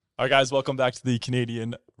All right, guys, welcome back to the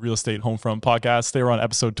Canadian Real Estate Homefront podcast. Today we're on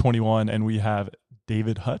episode 21, and we have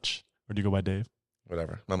David Hutch. Or do you go by Dave?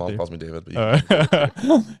 Whatever. My mom Dave. calls me David, but you can call me David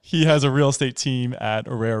too. He has a real estate team at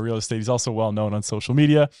Rare Real Estate. He's also well known on social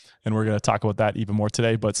media, and we're going to talk about that even more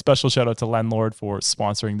today. But special shout out to Landlord for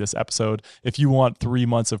sponsoring this episode. If you want 3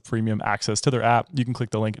 months of premium access to their app, you can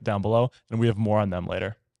click the link down below, and we have more on them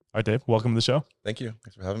later. All right, Dave, welcome to the show. Thank you.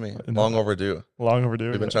 Thanks for having me. Long overdue. Long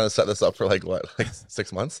overdue. We've been trying to set this up for like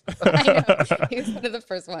 6 months? I know. He was one of the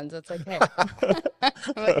first ones. It's like, hey.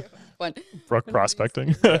 Brook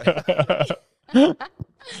prospecting.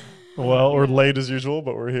 Well, we're late as usual,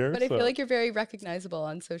 but we're here. But I feel like you're very recognizable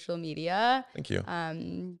on social media. Thank you.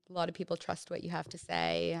 A lot of people trust what you have to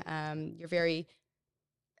say. You're very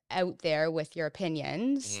out there with your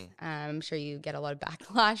opinions. I'm sure you get a lot of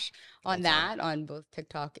backlash on that on both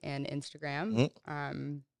TikTok and Instagram.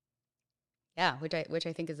 Yeah, which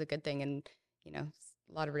I think is a good thing. And you know,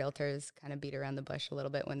 a lot of realtors kind of beat around the bush a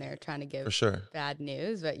little bit when they're trying to give bad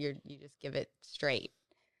news, but you just give it straight.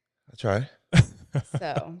 I try.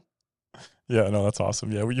 So yeah, no, that's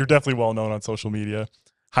awesome. Yeah, you're definitely well known on social media.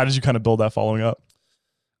 How did you kind of build that following up?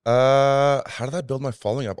 How did I build my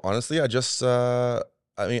following up? Honestly, I just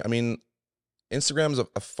I mean, Instagram's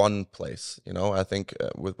a fun place, you know. I think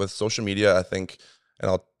with social media, I think,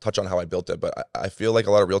 and I'll touch on how I built it, but I feel like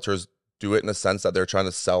a lot of realtors do it in a sense that they're trying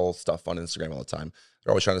to sell stuff on Instagram all the time.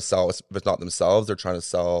 They're always trying to sell, if it's not themselves, they're trying to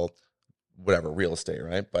sell whatever, real estate,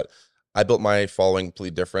 right? But I built my following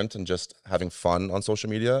completely different and just having fun on social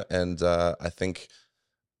media. And I think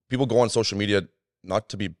people go on social media not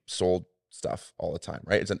to be sold stuff all the time,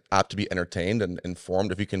 right? It's an app to be entertained and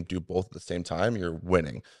informed. If you can do both at the same time, you're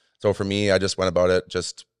winning. So for me, I just went about it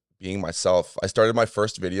just being myself. I started my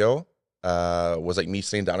first video was like me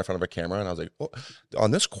sitting down in front of a camera, and I was like, "Oh,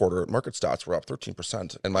 on this quarter, market stats were up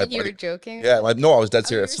 13%." And my you were joking? Yeah, no, I was dead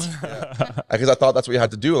serious. Because I thought that's what you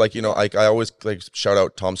had to do. Like, you know, like I always like shout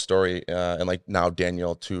out Tom's Story and like now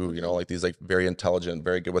Daniel too. You know, like these like very intelligent,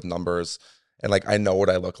 very good with numbers. And like, I know what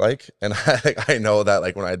I look like. And I know that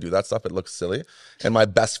like when I do that stuff, it looks silly. And my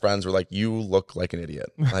best friends were like, "You look like an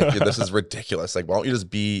idiot. Like, this is ridiculous. Like, why don't you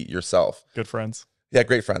just be yourself?" Good friends. Yeah,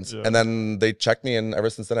 great friends. Yeah. And then they checked me. And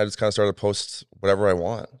ever since then, I just kind of started to post whatever I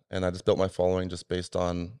want. And I just built my following just based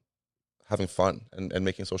on having fun and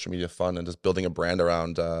making social media fun and just building a brand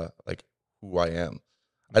around like who I am.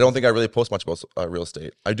 I don't think I really post much about real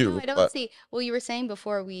estate. I do. No, I don't see. Well, you were saying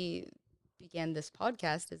before we began this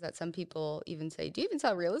podcast is that some people even say, "Do you even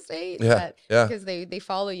sell real estate?" Yeah, Because they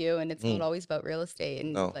follow you, and it's not always about real estate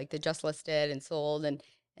and like the just listed and sold and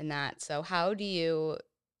that. So how do you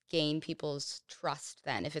gain people's trust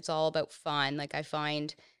then if it's all about fun? Like, I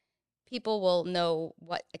find people will know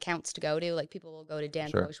what accounts to go to. Like, people will go to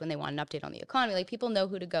Dan Posh when they want an update on the economy. Like, people know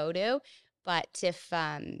who to go to. But if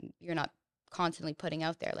you're not constantly putting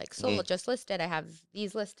out there like sold, just listed, I have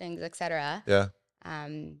these listings, etc. Yeah.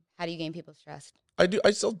 How do you gain people's trust? I do.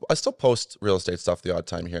 I still post real estate stuff the odd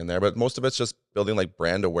time here and there, but most of it's just building like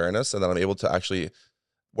brand awareness. And then I'm able to actually,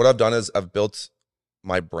 what I've done is I've built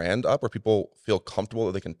my brand up where people feel comfortable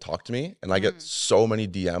that they can talk to me. And I get so many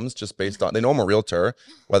DMs just based on, they know I'm a realtor,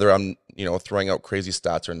 whether I'm, you know, throwing out crazy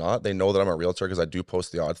stats or not. They know that I'm a realtor because I do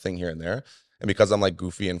post the odd thing here and there. And because I'm like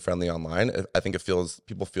goofy and friendly online, I think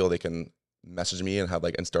people feel they can message me and have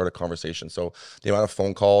like and start a conversation. So the amount of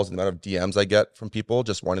phone calls and the amount of DMs I get from people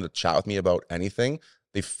just wanting to chat with me about anything,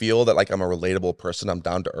 they feel that like I'm a relatable person. I'm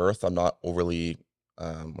down to earth. I'm not overly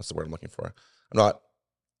what's the word I'm looking for? I'm not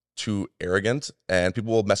too arrogant, and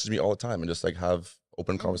people will message me all the time and just like have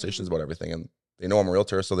open conversations about everything. And they know I'm a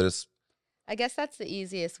realtor, so they just, I guess that's the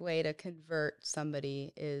easiest way to convert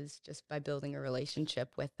somebody is just by building a relationship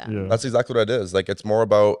with them. Yeah. That's exactly what it is. Like, it's more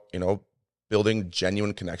about, you know, building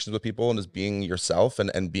genuine connections with people and just being yourself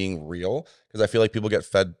and being real. Because I feel like people get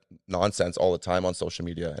fed nonsense all the time on social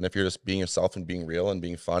media. And if you're just being yourself and being real and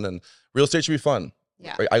being fun, and real estate should be fun.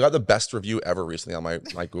 Yeah. Right? I got the best review ever recently on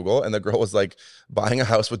my Google, and the girl was like, "Buying a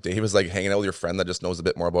house with Dave is like hanging out with your friend that just knows a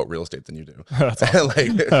bit more about real estate than you do." That's awesome.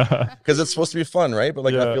 Like, because it's supposed to be fun, right? But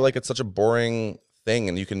like, I feel like it's such a boring thing,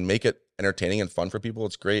 and you can make it entertaining and fun for people.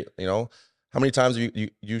 It's great. You know, how many times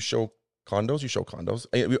you show condos? You show condos.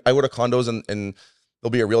 I go to condos and there'll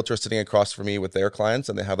be a realtor sitting across from me with their clients,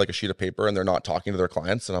 and they have like a sheet of paper and they're not talking to their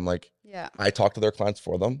clients. And I'm like, yeah, I talk to their clients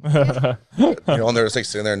for them. You know, and they're just like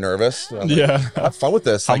sitting there nervous. Like, have fun with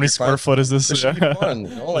this. How like, many square foot is this? This should be fun.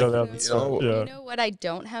 You know, like, you know what I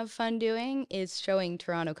don't have fun doing is showing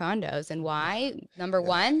Toronto condos. And why? Number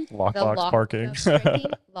one, lockbox parking.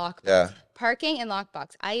 Lockbox. Yeah. Parking and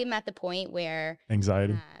lockbox. I am at the point where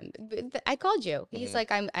Anxiety. I called you. He's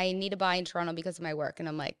like, I need to buy in Toronto because of my work. And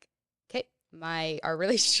I'm like, okay, our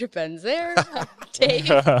relationship ends there. Dave.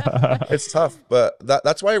 It's tough, but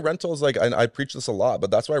that's why rentals, like I preach this a lot,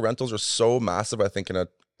 but that's why rentals are so massive, I think,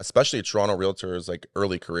 especially a Toronto realtor's like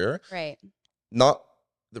early career. Right. Not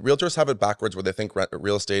the realtors have it backwards where they think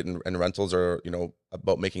real estate and rentals are,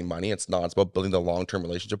 about making money. It's not. It's about building the long-term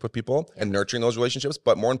relationship with people and nurturing those relationships.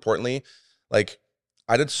 But more importantly, like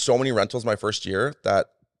I did so many rentals my first year that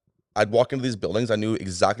I'd walk into these buildings. I knew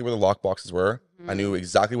exactly where the lock boxes were. I knew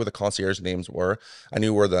exactly where the concierge names were. I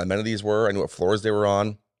knew where the amenities were. I knew what floors they were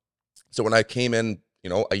on. So when I came in,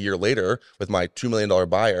 a year later with my $2 million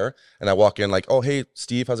buyer, and I walk in like, oh, hey,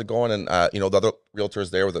 Steve, how's it going? And, the other realtors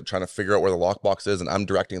there were trying to figure out where the lockbox is, and I'm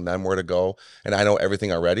directing them where to go. And I know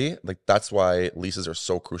everything already. Like, that's why leases are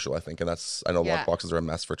so crucial, I think. And I know lockboxes are a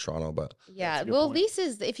mess for Toronto, but. Yeah. Well,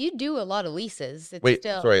 leases, if you do a lot of leases, it's Wait,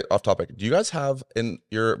 still. sorry, off topic. Do you guys have in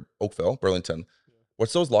your Oakville, Burlington,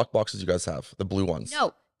 what's those lockboxes you guys have? The blue ones?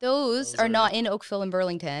 No. Those are not in Oakville and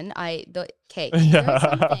Burlington. Yeah. There's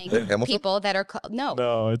something People that are called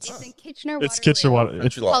it's in Kitchener. It's Kitchener Water.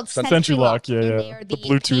 It's called Sentry Lock. Yeah, and yeah. they are The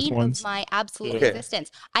Bluetooth pain ones. of my absolute existence.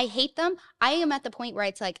 I hate them. I am at the point where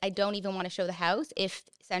it's like I don't even want to show the house if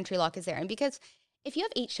Sentry Lock is there, and because if you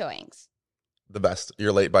have 8 showings, the best.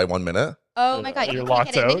 You're late by 1 minute. oh my god, You're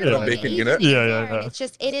locked out. Yeah. Vacant unit. Yeah. It's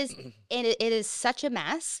just it is such a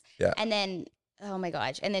mess. Yeah. And then oh my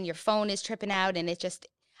gosh, and then your phone is tripping out, and it just.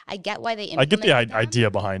 I get why they. I get the implemented them. idea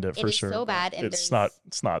behind it for It is sure. so bad, and it's not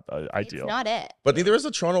ideal. It's not it. But neither is the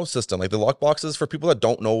Toronto system. Like the lock boxes, for people that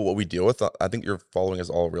don't know what we deal with, I think you're following as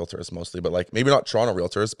all realtors mostly, but like maybe not Toronto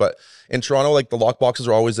realtors, but in Toronto, like the lock boxes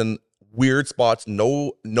are always in weird spots,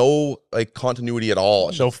 no like continuity at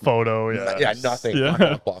all. No photo, nothing. Yeah.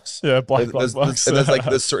 Black box. Yeah, black There's box. and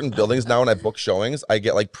there's certain buildings now when I book showings, I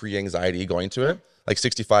get like pre-anxiety going to it. Like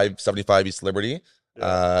 65, 75 East Liberty.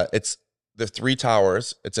 It's the 3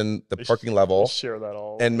 towers. It's in the parking level. Share that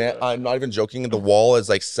all. And man, I'm not even joking. The wall is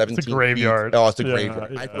like 17 It's a graveyard. feet. Oh, it's a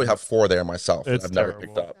graveyard. I probably have 4 there myself. It's I've never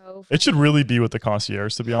terrible. picked up. So It should really be with the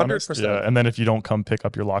concierge, to be honest. 100%. Yeah, and then if you don't come pick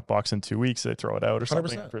up your lockbox in 2 weeks, they throw it out or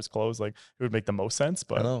something 100%. after it's closed. Like it would make the most sense.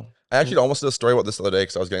 But I know. I actually almost did a story about this the other day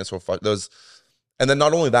because I was getting so fucked. And then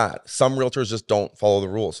not only that, some realtors just don't follow the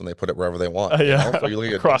rules and they put it wherever they want. Yeah, So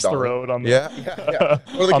you across the road on the yeah.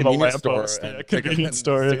 Or the on the convenience store. lamppost. and Yeah, pick up convenience and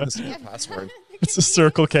store. say Yeah. the secret password. It's a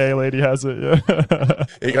Circle K lady has it. Yeah.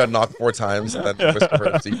 You got knocked 4 times and then whisper her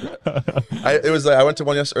a secret. I went to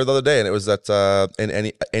one the other day and it was at in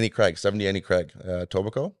Annie Craig, 70 Annie Craig,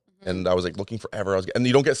 Tobacco. And I was like looking forever. And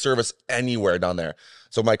you don't get service anywhere down there.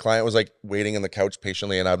 So my client was like waiting on the couch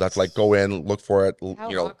patiently, and I'd have to like go in, look for it.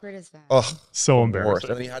 How awkward is that? Oh, So worse. embarrassing.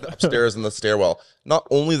 And then he had it upstairs in the stairwell. Not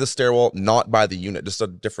only the stairwell, not by the unit, just a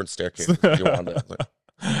different staircase. If you wanted it. Like,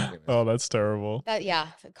 Oh, that's terrible.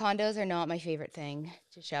 Condos are not my favorite thing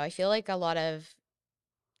to show. I feel like a lot of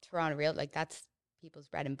Toronto that's people's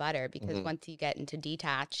bread and butter because once you get into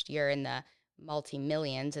detached, you're in the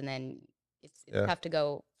multi-millions, and then it's tough to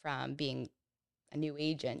go from being a new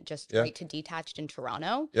agent just straight to detached in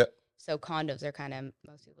Toronto. Yeah. So condos are kind of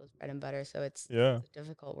most people's bread and butter. So it's Yeah. a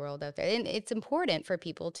difficult world out there. And it's important for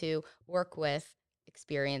people to work with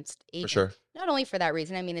experienced agents. For sure. Not only for that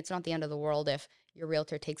reason. I mean, it's not the end of the world if your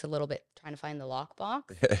realtor takes a little bit trying to find the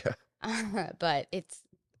lockbox. But it's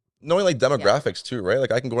knowing like demographics too, right?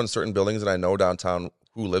 Like I can go in certain buildings and I know downtown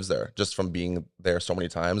who lives there just from being there so many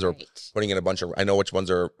times, or putting in a bunch of, I know which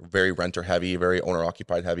ones are very renter heavy, very owner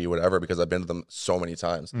occupied heavy, whatever, because I've been to them so many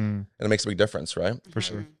times and it makes a big difference, right? For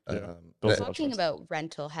sure. Talking about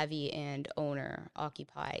rental heavy and owner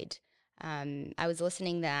occupied, I was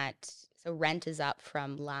listening so rent is up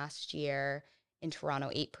from last year in Toronto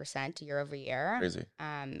 8% year over year. Crazy.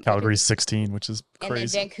 Calgary's 16, which is crazy. And then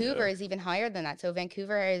Vancouver is even higher than that. So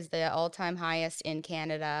Vancouver is the all-time highest in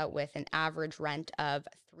Canada with an average rent of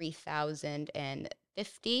 $3,050.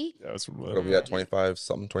 Yeah, it's What are we at,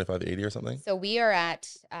 2580 or something? So we are at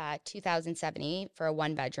 $2,070 for a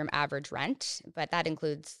 1-bedroom average rent, but that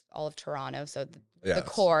includes all of Toronto. So the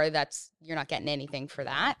core, you're not getting anything for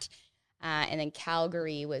that. And then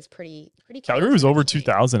Calgary was pretty. Calgary was over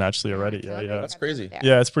 2,000 actually already. Yeah. That's crazy.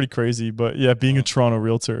 Yeah, it's pretty crazy. But yeah, being a Toronto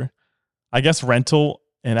realtor, I guess rental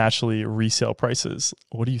and actually resale prices.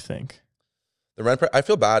 What do you think? The rent, I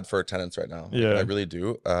feel bad for tenants right now. Yeah. I really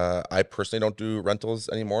do. I personally don't do rentals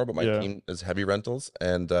anymore, but my team is heavy rentals,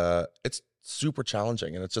 and it's super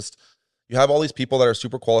challenging. And it's just, you have all these people that are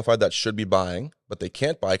super qualified that should be buying, but they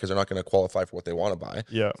can't buy because they're not going to qualify for what they want to buy.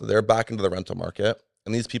 Yeah. So they're back into the rental market.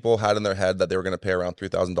 And these people had in their head that they were going to pay around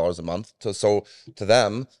 $3,000 a month. So to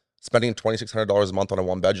them, spending $2,600 a month on a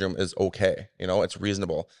 1-bedroom is okay. It's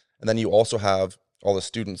reasonable. And then you also have all the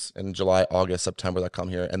students in July, August, September that come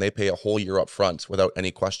here, and they pay a whole year up front without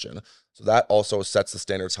any question. So that also sets the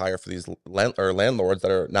standards higher for these landlords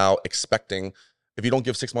that are now expecting. If you don't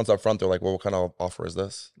give 6 months up front, they're like, well, what kind of offer is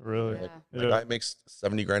this? Really? Yeah. The guy makes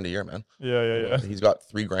 70 grand a year, man. Yeah. He's got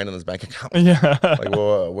 3 grand in his bank account. Yeah. Like,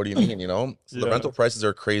 well, what do you mean, you know? So the rental prices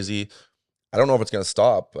are crazy. I don't know if it's going to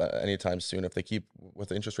stop anytime soon. If they keep with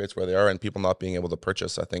the interest rates where they are and people not being able to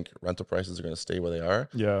purchase, I think rental prices are going to stay where they are.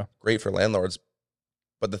 Yeah. Great for landlords.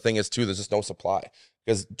 But the thing is, too, there's just no supply.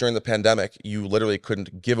 Because during the pandemic, you literally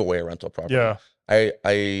couldn't give away a rental property. Yeah.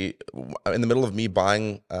 In the middle of me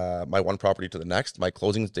buying my one property to the next, my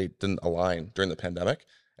closing date didn't align during the pandemic.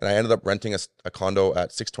 And I ended up renting a condo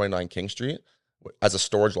at 629 King Street as a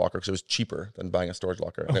storage locker because it was cheaper than buying a storage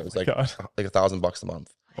locker. And it was like $1,000 a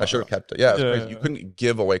month. Wow. I should have kept it. Yeah, it was crazy. You couldn't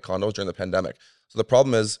give away condos during the pandemic. So the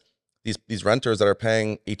problem is these renters that are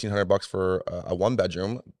paying $1,800 for a one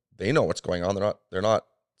bedroom, they know what's going on. They're not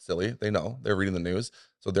silly. They know. They're reading the news.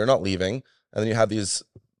 So they're not leaving. And then you have these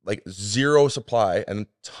like zero supply and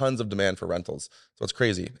tons of demand for rentals. So it's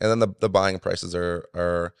crazy. And then the buying prices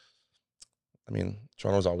are I mean,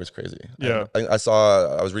 Toronto's always crazy. Yeah.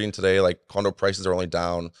 I was reading today, like condo prices are only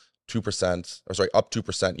down 2%, or sorry, up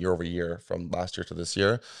 2% year over year from last year to this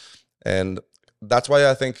year. And that's why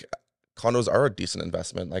I think condos are a decent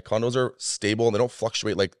investment. Like condos are stable and they don't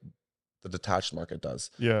fluctuate like the detached market does.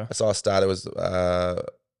 Yeah. I saw a stat. It was,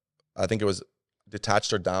 I think it was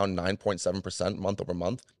detached are down 9.7% month over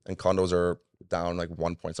month, and condos are down like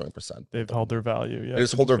 1.7%. They've held their value. Yeah. They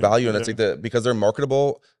just hold their value, and it's like because they're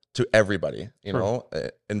marketable to everybody, you know,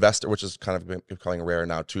 investor, which is kind of becoming rare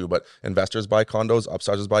now too, but investors buy condos,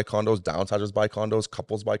 upsizers buy condos, downsizers buy condos,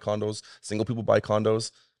 couples buy condos, single people buy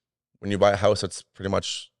condos. When you buy a house, it's pretty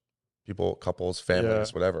much people, couples,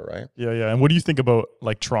 families, whatever, right? Yeah. And what do you think about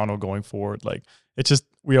like Toronto going forward? Like it's just,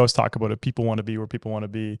 we always talk about it. People want to be where people want to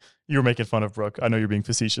be. You're making fun of Brooke. I know you're being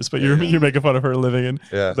facetious, but you're making fun of her living in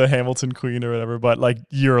the Hamilton Queen or whatever. But like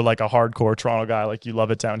you're like a hardcore Toronto guy. Like you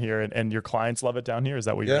love it down here, and your clients love it down here. Is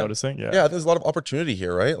that what you're noticing? Yeah. There's a lot of opportunity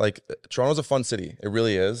here, right? Like Toronto's a fun city. It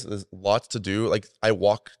really is. There's lots to do. Like I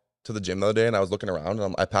walked to the gym the other day and I was looking around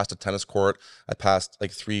and I passed a tennis court. I passed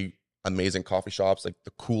like 3 amazing coffee shops, like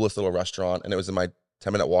the coolest little restaurant. And it was in my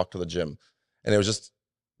 10-minute walk to the gym. And it was just,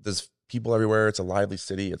 there's people everywhere. It's a lively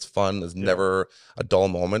city. It's fun. There's never a dull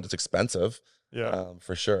moment. It's expensive.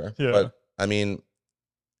 For sure. Yeah. But I mean,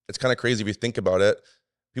 it's kind of crazy if you think about it.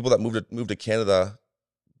 People that move to Canada,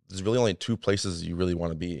 there's really only 2 places you really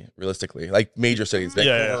want to be realistically, like major cities,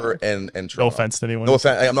 Vancouver and Toronto. No offense to anyone. No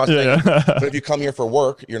offense. I'm not saying, but if you come here for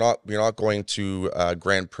work, you're not going to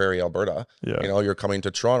Grand Prairie, Alberta. You know, you're coming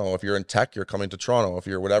to Toronto. If you're in tech, you're coming to Toronto. If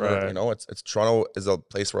you're whatever, you know, it's Toronto is a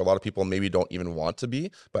place where a lot of people maybe don't even want to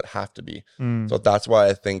be, but have to be. So that's why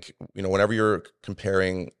I think, you know, whenever you're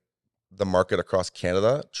comparing the market across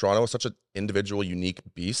Canada, Toronto is such an individual, unique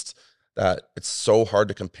beast that it's so hard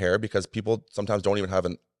to compare because people sometimes don't even have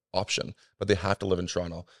an option, but they have to live in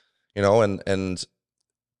Toronto, you know, and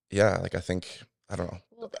yeah, like I think, I don't know.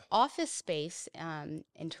 Well, the office space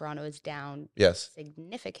in Toronto is down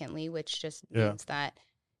significantly, which just means that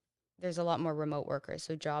there's a lot more remote workers.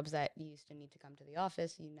 So jobs that you used to need to come to the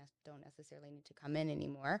office, you don't necessarily need to come in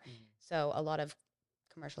anymore. So a lot of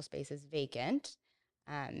commercial space is vacant,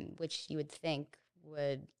 which you would think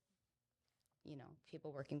would, you know,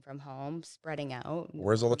 people working from home, spreading out.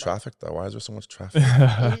 Where's all the traffic though? Why is there so much traffic?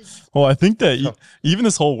 Well, I think that even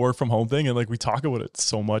this whole work from home thing, and like we talk about it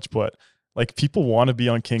so much, but like people want to be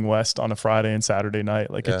on King West on a Friday and Saturday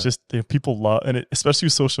night. Like it's just, people love, and especially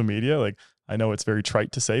with social media, like I know it's very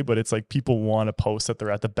trite to say, but it's like people want to post that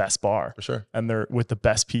they're at the best bar for sure, and they're with the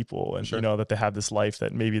best people, and you know that they have this life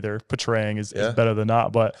that maybe they're portraying is better than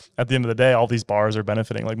not. But at the end of the day, all these bars are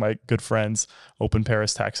benefiting. Like my good friends open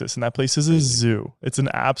Paris, Texas, and that place is a zoo. It's an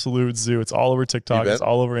absolute zoo. It's all over TikTok. It's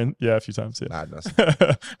all over a few times. Madness.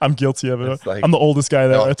 I'm guilty of it. Like, I'm the oldest guy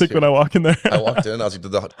there. I think when I walk in there, I walked in. I was like,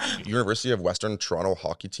 the University of Western Toronto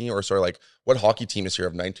hockey team, or sorry, like what hockey team is here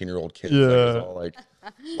of 19-year-old kids? Like, it was all like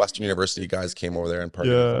Western University guys came over there and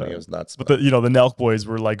partied. It was nuts. But the Nelk boys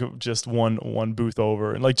were like just one booth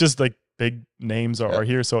over, and like just like big names are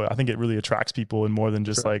here. So I think it really attracts people in more than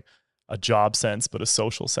just like a job sense, but a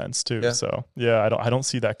social sense too. So I don't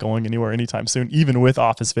see that going anywhere anytime soon. Even with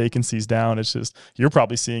office vacancies down, it's just, you're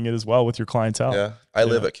probably seeing it as well with your clientele. Yeah, I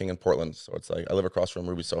live at King in Portland, so it's like I live across from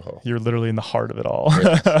Ruby Soho. You're literally in the heart of it all.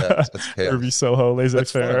 It's Ruby Soho,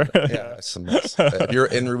 laissez-faire. Yeah, it's a mess. If you're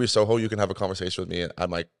in Ruby Soho, you can have a conversation with me at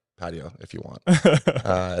my patio if you want.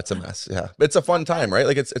 It's a mess. Yeah, but it's a fun time, right?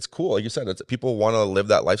 Like it's cool. Like you said, people want to live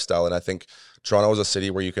that lifestyle, and I think Toronto is a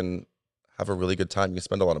city where you can have a really good time. You can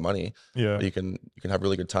spend a lot of money, Yeah. but you can have a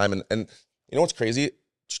really good time. And you know what's crazy?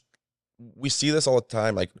 We see this all the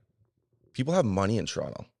time. Like, people have money in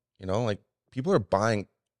Toronto, you know, like people are buying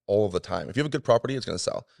all of the time. If you have a good property, it's going to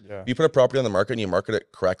sell. Yeah. If you put a property on the market and you market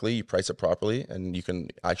it correctly, you price it properly, and you can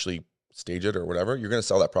actually stage it or whatever, you're going to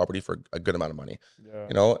sell that property for a good amount of money. Yeah.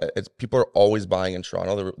 You know, it's people are always buying in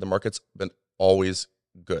Toronto. The market's been always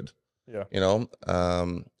good. Yeah. You know,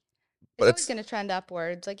 but it's going to trend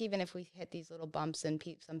upwards. Like, even if we hit these little bumps and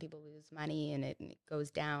some people lose money and it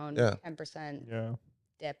goes down 10%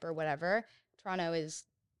 dip or whatever, Toronto is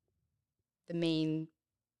the main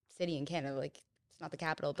city in Canada. Like, it's not the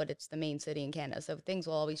capital, but it's the main city in Canada. So things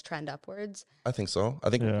will always trend upwards. I think so. I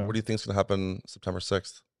think, what do you think is going to happen September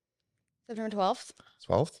 6th? September 12th?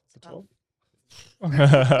 12th? The 12th.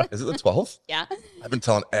 Is it the 12th? Yeah. I've been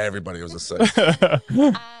telling everybody it was the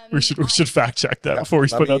 6th. we should fact check that before we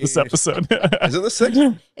put out this episode. Is it the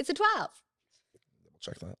 6th? It's the 12th.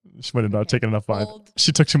 Check that. She might have not taken enough Vyvanse.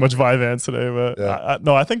 She took too much Vyvanse today, but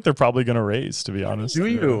no, I think they're probably going to raise, to be honest. Do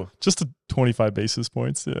you? Just 25 basis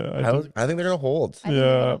points. Yeah. I think they're going to hold.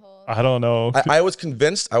 I don't know. I was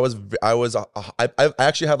convinced. I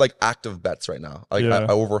actually have like active bets right now. Like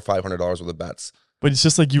over $500 worth of bets. But it's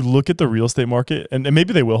just like, you look at the real estate market, and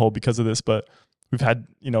maybe they will hold because of this, but we've had,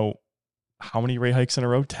 how many rate hikes in a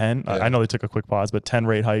row? 10. I know they took a quick pause, but 10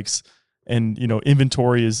 rate hikes, and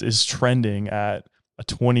inventory is trending at a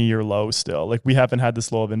 20-year low still. Like, we haven't had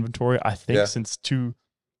this low of inventory, I think, since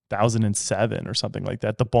 2007 or something like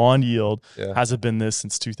that. The bond yield hasn't been this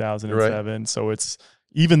since 2007. Right. So it's,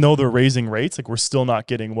 even though they're raising rates, like, we're still not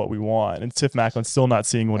getting what we want. And Tiff Macklin's still not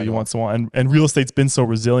seeing what he wants to want. And real estate's been so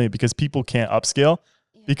resilient because people can't upscale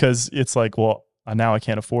because it's like, well, now I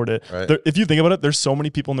can't afford it. Right. If you think about it, there's so many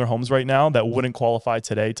people in their homes right now that wouldn't qualify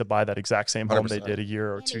today to buy that exact same home 100%. They did a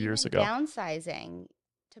year or 2 years ago. Downsizing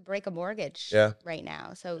to break a mortgage right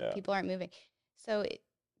now. So people aren't moving. So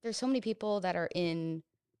there's so many people that are in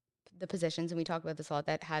the positions, and we talk about this a lot,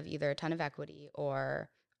 that have either a ton of equity or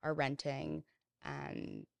are renting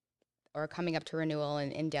or coming up to renewal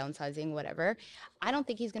and downsizing, whatever. I don't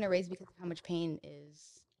think he's going to raise because of how much pain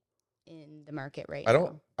is in the market right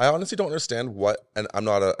now. I honestly don't understand and I'm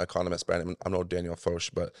not an economist, but I'm no Daniel Foch,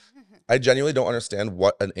 but I genuinely don't understand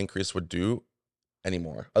what an increase would do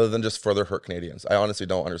anymore, other than just further hurt Canadians. I honestly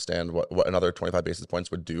don't understand what another 25 basis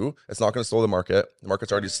points would do. It's not going to slow the market. The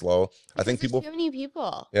market's already slow. I think people, too many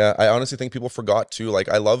people. Yeah, I honestly think people forgot to, like,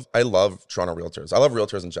 I love Toronto realtors. I love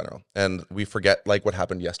realtors in general, and we forget like what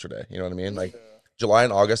happened yesterday. You know what I mean? Like, July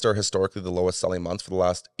and August are historically the lowest selling months for the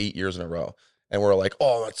last 8 years in a row. And we're like,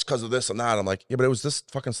 oh, it's because of this and that. I'm like, yeah, but it was this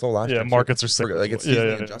fucking slow last year. Yeah, markets are cyclical. Like, it's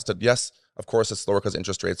seasonally adjusted. Yes, of course it's slower because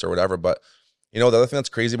interest rates or whatever, but the other thing that's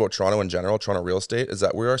crazy about Toronto in general, Toronto real estate, is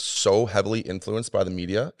that we are so heavily influenced by the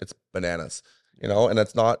media. It's bananas, and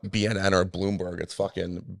it's not BNN or Bloomberg. It's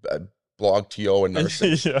fucking Blog TO and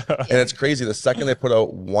nursing. And it's crazy. The second they put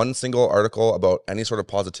out one single article about any sort of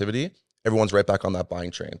positivity, everyone's right back on that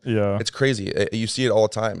buying train. Yeah. It's crazy. You see it all the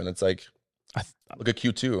time. And it's like, look at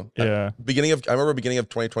Q2. Yeah. I remember beginning of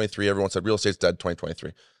 2023, everyone said real estate's dead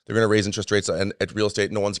 2023. They're going to raise interest rates, and at real estate,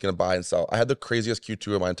 no one's going to buy and sell. I had the craziest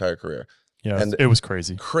Q2 of my entire career. Yeah, and it was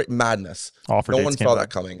crazy. Madness. Offer no one saw that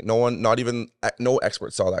coming. No one, no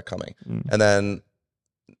expert saw that coming. And then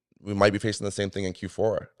we might be facing the same thing in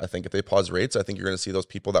Q4. I think if they pause rates, I think you're going to see those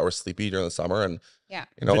people that were sleepy during the summer and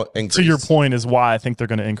to your point is why I think they're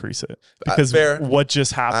going to increase it, because what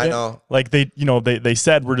just happened, I know. Like they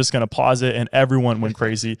said, we're just going to pause it, and everyone went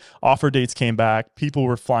crazy. Offer dates came back. People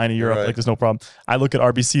were flying to Europe. Like, there's no problem. I look at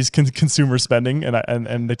RBC's consumer spending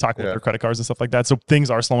and they talk about their credit cards and stuff like that. So things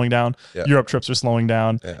are slowing down. Europe trips are slowing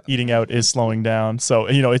down. Eating out is slowing down. So,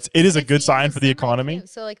 it is a good sign for the economy. Too.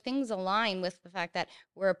 So, like, things align with the fact that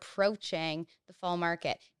we're approaching the fall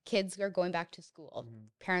market. Kids are going back to school.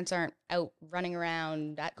 Parents aren't out running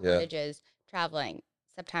around at cottages, traveling.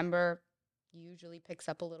 September usually picks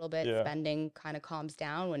up a little bit. Spending kind of calms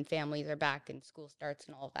down when families are back and school starts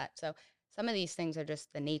and all of that. So some of these things are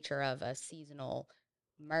just the nature of a seasonal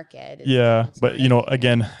market. But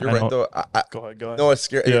again, you're right though. Go ahead. No, it's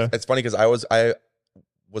scary. It's funny because I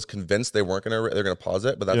was convinced they're gonna pause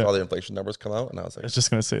it, but that's how the inflation numbers come out, and I was like, I was just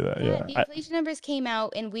gonna say that. The inflation numbers came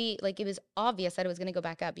out, and it was obvious that it was gonna go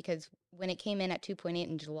back up, because when it came in at 2.8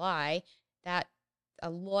 in July, that a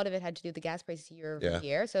lot of it had to do with the gas prices year over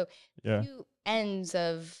year. So two ends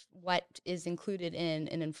of what is included in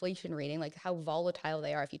an inflation reading, like how volatile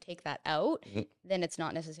they are. If you take that out, then it's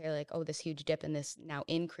not necessarily like, oh, this huge dip and this now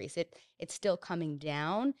increase. It's still coming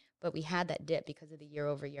down, but we had that dip because of the year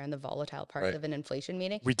over year and the volatile parts of an inflation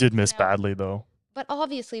meeting. We did miss badly though. But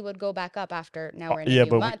obviously would go back up after now we're in a Yeah, new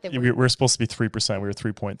but month. we're supposed to be 3%. We were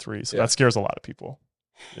 3.3. So Yeah. that scares a lot of people.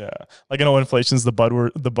 Yeah. Like, I know inflation's the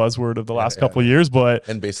buzzword of the last couple of years, but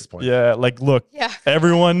and basis points. Yeah. Like, look, Yeah.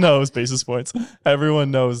 everyone knows basis points.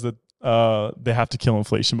 Everyone knows that they have to kill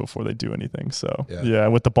inflation before they do anything. So yeah,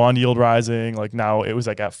 with the bond yield rising, like now it was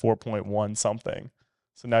like at 4.1 something.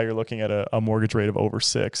 So now you're looking at a mortgage rate of over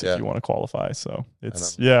 6 if you want to qualify. So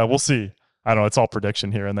it's, we'll see. I don't know. It's all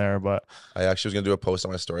prediction here and there, but I actually was going to do a post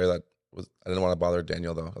on my story I didn't want to bother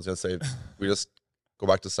Daniel though. I was going to say, we just go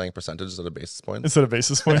back to saying percentages instead of basis points. Instead of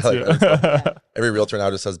basis points, Every realtor now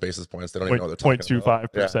just says basis points. They don't even know what they're talking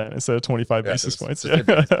about. 0.25% instead of 25 basis points. Just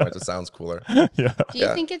basis points. It sounds cooler. Yeah. Do you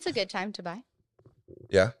think it's a good time to buy?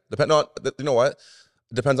 Yeah. Depending on, you know what?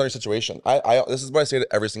 It depends on your situation. This is what I say to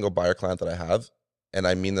every single buyer client that I have, and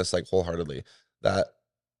I mean this like wholeheartedly, that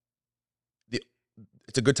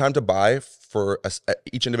it's a good time to buy for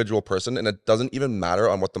each individual person, and it doesn't even matter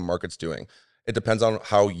on what the market's doing. It depends on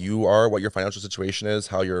how you are, what your financial situation is,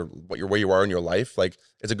 where you are in your life. Like,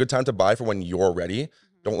 it's a good time to buy for when you're ready.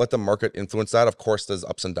 Don't let the market influence that. Of course, there's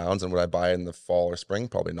ups and downs. And would I buy in the fall or spring?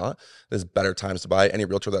 Probably not. There's better times to buy. Any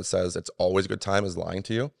realtor that says it's always a good time is lying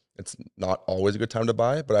to you. It's not always a good time to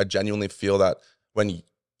buy, but I genuinely feel that when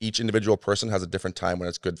each individual person has a different time when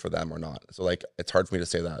it's good for them or not. So like, it's hard for me to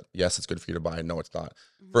say that, yes, it's good for you to buy. No, it's not.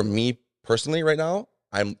 For me personally right now,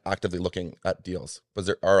 I'm actively looking at deals because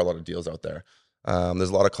there are a lot of deals out there. There's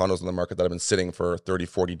a lot of condos in the market that have been sitting for 30,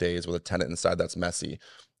 40 days with a tenant inside that's messy.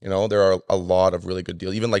 You know, there are a lot of really good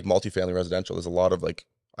deals, even like multifamily residential. There's a lot of like,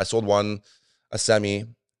 I sold a semi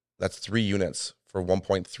that's 3 units for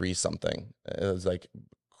 1.3 something. It was like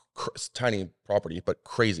tiny property, but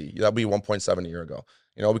crazy. That'd be 1.7 a year ago.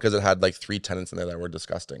 You know, because it had like 3 tenants in there that were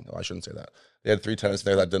disgusting. Oh, I shouldn't say that. They had 3 tenants in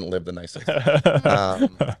there that didn't live the nicest.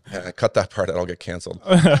 Cut that part out, I'll get canceled.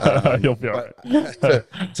 You'll be all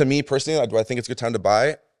right. To me personally, do I think it's a good time to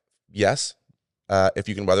buy? Yes. If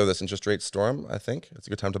you can weather this interest rate storm, I think it's a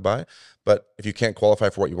good time to buy. But if you can't qualify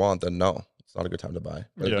for what you want, then no, it's not a good time to buy.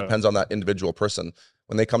 But it depends on that individual person.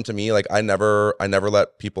 When they come to me, like I never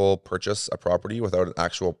let people purchase a property without an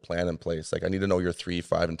actual plan in place. Like, I need to know your 3,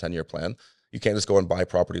 5, and 10 year plan. You can't just go and buy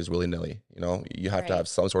properties willy-nilly. You know, you have to have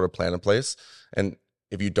some sort of plan in place. And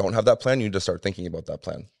if you don't have that plan, you need to start thinking about that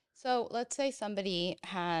plan. So let's say somebody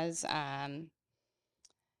has 20%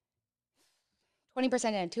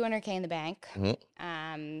 and $200K in the bank,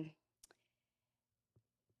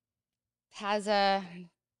 has a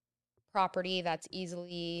property that's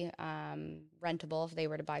easily rentable if they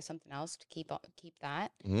were to buy something else to keep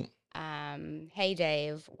that. Hey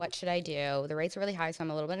Dave, what should I do? The rates are really high, so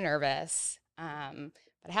I'm a little bit nervous.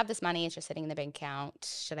 But I have this money, it's just sitting in the bank account.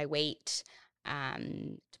 Should I wait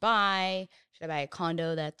to buy? Should I buy a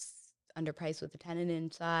condo that's underpriced with a tenant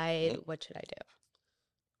inside? What should I do?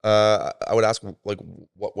 I would ask, like,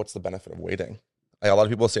 what's the benefit of waiting? Like, a lot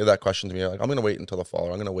of people say that question to me, like, I'm going to wait until the fall,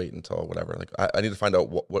 or I'm going to wait until whatever. Like, I need to find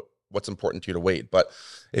out what's important to you to wait. But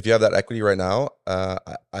if you have that equity right now,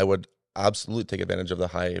 I would absolutely take advantage of the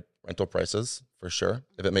high rental prices for sure.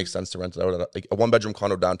 If it makes sense to rent it out, like a 1-bedroom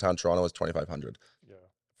condo downtown Toronto is $2,500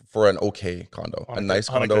 for an okay condo. A nice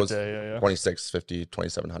condo is $2,650,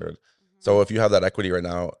 $2,700. So if you have that equity right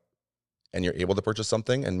now and you're able to purchase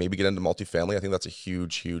something and maybe get into multifamily, I think that's a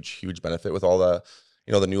huge, huge, huge benefit with all the,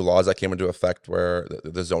 you know, the new laws that came into effect where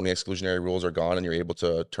the zoning exclusionary rules are gone and you're able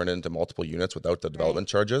to turn it into multiple units without the development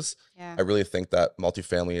charges. I really think that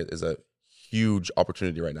multifamily is a huge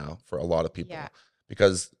opportunity right now for a lot of people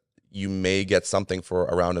because you may get something for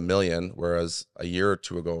around $1 million, whereas a year or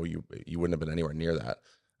 2 ago, you wouldn't have been anywhere near that.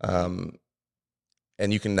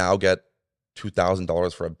 And you can now get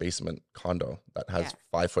 $2,000 for a basement condo that has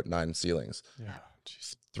 5'9" ceilings.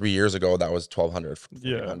 3 years ago, that was $1,200,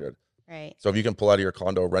 $1,400. Right. So if you can pull out of your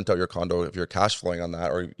condo, rent out your condo, if you're cash flowing on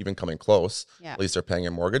that, or even coming close, at least they're paying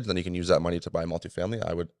your mortgage, then you can use that money to buy multifamily.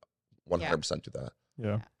 I would 100% do that.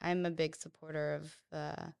 Yeah. I'm a big supporter of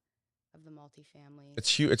the multifamily.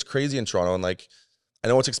 It's huge. It's crazy in Toronto. And like, I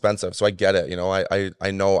know it's expensive, so I get it. You know, I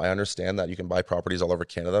understand that you can buy properties all over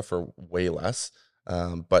Canada for way less.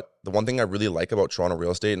 But the one thing I really like about Toronto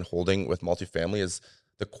real estate and holding with multifamily is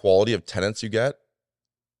the quality of tenants you get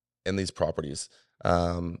in these properties.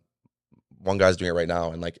 One guy's doing it right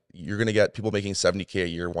now, and like, you're going to get people making $70K a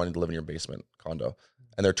year wanting to live in your basement condo,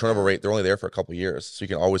 and their turnover rate, they're only there for a couple of years. So you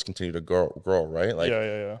can always continue to grow, right? Like,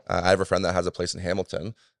 I have a friend that has a place in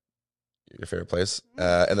Hamilton, your favorite place,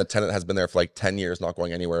 and the tenant has been there for like 10 years, not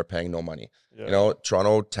going anywhere, paying no money. You know,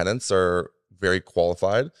 Toronto tenants are very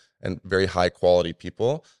qualified and very high quality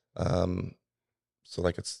people. So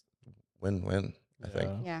like, it's win-win, I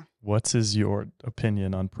think. What is your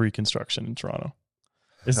opinion on pre-construction in Toronto?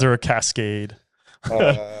 Is there a cascade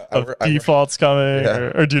of I defaults coming,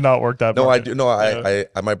 or do you not work that? No, market? I do. No, I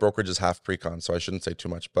my brokerage is half pre-con, so I shouldn't say too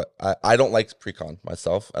much. But I don't like pre-con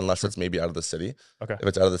myself unless it's maybe out of the city. Okay. If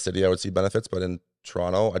it's out of the city, I would see benefits. But in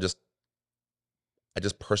Toronto, I just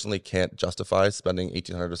personally can't justify spending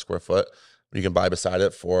 1,800 a square foot when you can buy beside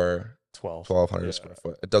it for 1,200 a square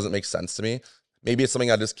foot. It doesn't make sense to me. Maybe it's something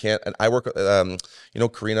I just can't. And I work with,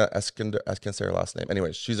 Karina Eskinder, I can't say her last name.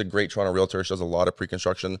 Anyways, she's a great Toronto realtor. She does a lot of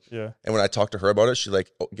pre-construction. Yeah. And when I talk to her about it, she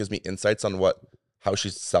gives me insights on how she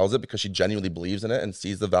sells it because she genuinely believes in it and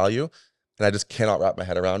sees the value. And I just cannot wrap my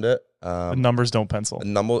head around it. The numbers don't pencil.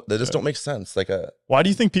 They just don't make sense. Why do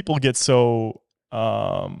you think people get so,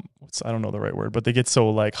 I don't know the right word, but they get so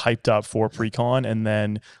like hyped up for pre-con, and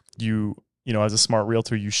then you as a smart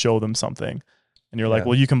realtor, you show them something and you're like,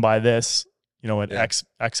 well, you can buy this, at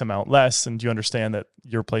X amount less. And do you understand that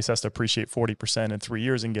your place has to appreciate 40% in 3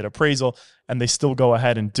 years and get appraisal, and they still go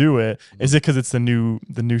ahead and do it? Mm-hmm. Is it because it's the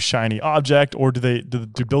new shiny object, or do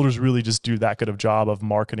builders really just do that good of job of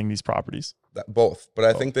marketing these properties? Both. But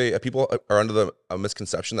I think people are under a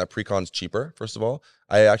misconception that pre-con's cheaper. First of all,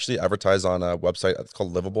 I actually advertise on a website. It's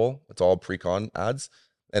called Livable. It's all pre-con ads.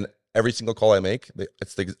 And every single call I make,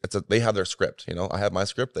 they have their script. I have my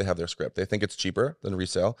script. They have their script. They think it's cheaper than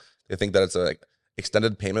resale. They think that it's a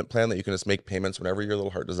extended payment plan that you can just make payments whenever your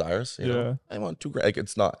little heart desires. You know, I want $2,000.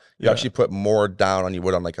 It's not. You actually put more down on you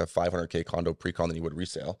would on like a $500K condo pre-con than you would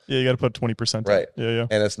resale. Yeah, you got to put 20%. Right. Yeah.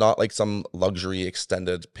 And it's not like some luxury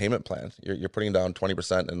extended payment plan. You're putting down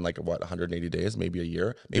 20% in 180 days, maybe a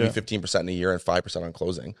year, maybe 15% in a year, and 5% on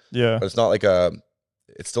closing. Yeah. But it's not like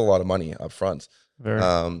it's still a lot of money up front.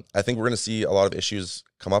 I think we're going to see a lot of issues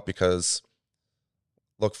come up because,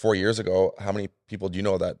 look, 4 years ago, how many people do you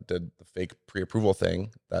know that did the fake pre-approval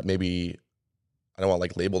thing that maybe, I don't want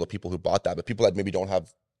to label the people who bought that, but people that maybe don't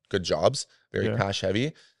have good jobs, very cash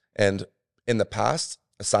heavy. And in the past,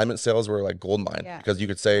 assignment sales were like gold mine because you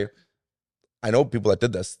could say, I know people that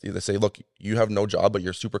did this. They say, look, you have no job, but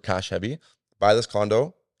you're super cash heavy. Buy this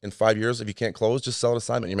condo. In 5 years, if you can't close, just sell an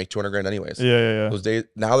assignment. You make $200,000 anyways. Yeah. Those days,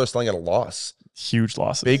 now they're selling at a loss. Huge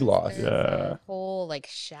losses. Big loss. There's a whole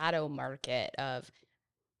shadow market of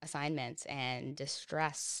assignments and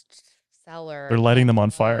distressed sellers. They're lighting them on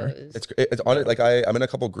fire. It's on it. I'm in a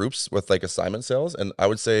couple groups with assignment sales, and I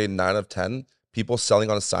would say 9 out of 10 people selling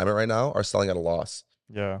on assignment right now are selling at a loss.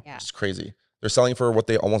 Yeah. It's crazy. They're selling for what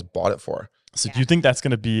they almost bought it for. So do you think that's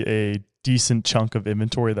going to be a decent chunk of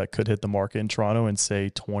inventory that could hit the market in Toronto in say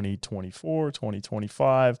 2024,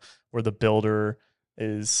 2025, where the builder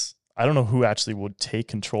is, I don't know who actually would take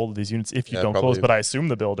control of these units if you don't close, but I assume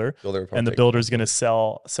the builder and the builder is going to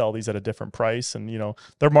sell these at a different price. And,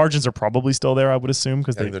 their margins are probably still there, I would assume,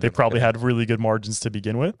 because they probably had really good margins to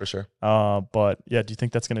begin with. For sure. But yeah, do you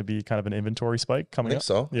think that's going to be kind of an inventory spike coming up? I think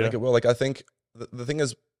so. I think it will. I think the thing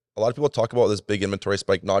is, a lot of people talk about this big inventory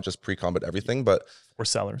spike, not just pre-con, but everything. But we're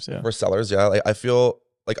sellers, I feel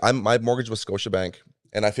like my mortgage was Scotiabank,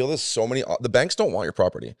 and I feel there's so many. The banks don't want your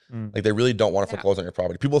property. They really don't want to foreclose on your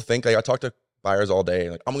property. People think I talk to buyers all day,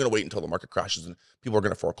 I'm going to wait until the market crashes and people are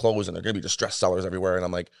going to foreclose and they're going to be distressed sellers everywhere. And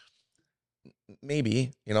I'm like,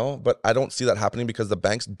 maybe, but I don't see that happening because the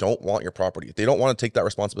banks don't want your property. They don't want to take that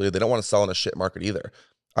responsibility. They don't want to sell in a shit market either.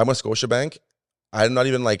 I'm a Scotiabank. I'm not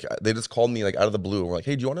even they just called me out of the blue. We're like,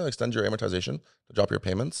 hey, do you want to extend your amortization to drop your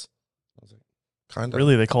payments? I was like, kind of.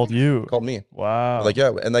 Really? They called you? Called me. Wow.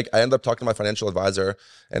 Yeah. And I ended up talking to my financial advisor,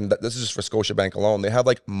 and this is just for Scotiabank alone. They have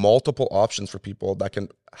multiple options for people that can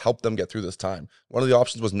help them get through this time. One of the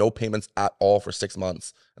options was no payments at all for 6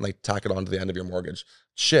 months and tack it on to the end of your mortgage.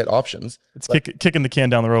 Shit options. It's kicking the can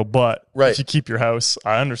down the road, but if you keep your house,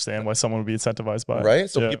 I understand why someone would be incentivized by it. Right?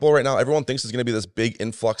 So people right now, everyone thinks there's going to be this big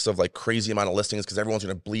influx of crazy amount of listings because everyone's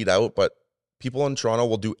going to bleed out, but people in Toronto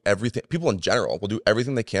will do everything. People in general will do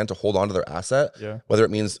everything they can to hold on to their asset. Yeah. Whether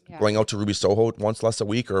it means going out to Ruby Soho once less a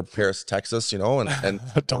week or Paris, Texas, and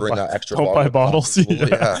bring that extra. Don't buy bottles.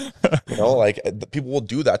 Yeah. People will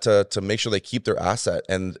do that to make sure they keep their asset,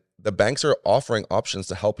 and the banks are offering options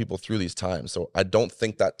to help people through these times. So I don't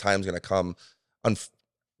think that time's going to come.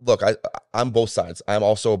 Look, I'm both sides. I'm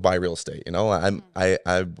also buy real estate.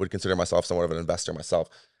 I would consider myself somewhat of an investor myself,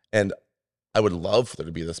 and I would love for there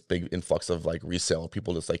to be this big influx of resale.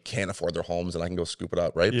 People just can't afford their homes and I can go scoop it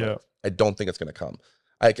up. Right. Yeah. But I don't think it's going to come.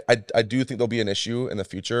 I do think there'll be an issue in the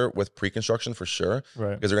future with pre-construction for sure.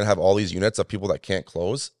 Right. Because they're going to have all these units of people that can't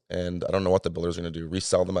close. And I don't know what the builders are going to do.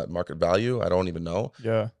 Resell them at market value. I don't even know.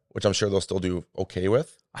 Yeah. Which I'm sure they'll still do okay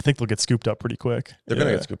with. I think they'll get scooped up pretty quick. They're going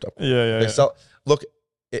to get scooped up. Yeah. Look,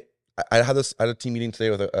 I had a team meeting today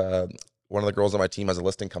with one of the girls on my team has a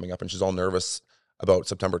listing coming up and she's all nervous about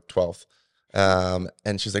September 12th.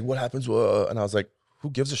 And she's like, what happens? Whoa. And I was like, who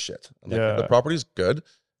gives a shit? I'm like, Yeah. if the property's good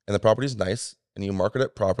and the property's nice and you market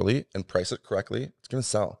it properly and price it correctly, it's going to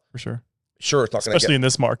sell. For sure. Sure, it's not going to especially in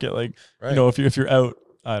this market. Like, Right. you know, if you're out,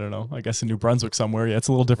 I don't know, I guess in New Brunswick somewhere, yeah, it's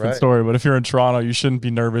a little different Right. story. But if you're in Toronto, you shouldn't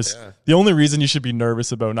be nervous. Yeah. The only reason you should be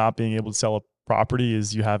nervous about not being able to sell a property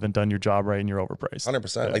is you haven't done your job right and you're overpriced.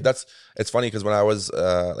 100%. Yeah. Like it's funny because when I was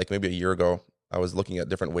like maybe a year ago, I was looking at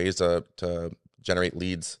different ways to generate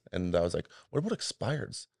leads, and I was like, what about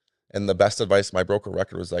expireds? And the best advice my broker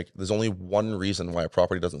record was like, there's only one reason why a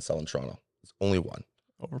property doesn't sell in Toronto. There's only one.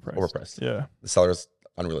 Overpriced. Yeah. The seller's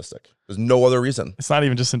unrealistic. There's no other reason. It's not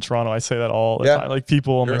even just in Toronto. I say that all the time. Like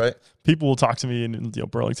people, right. people will talk to me in, you know,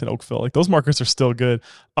 Burlington, Oakville. Like those markets are still good.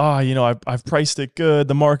 You know, I've priced it good.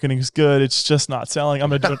 The marketing's good. It's just not selling. I'm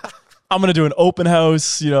gonna do an open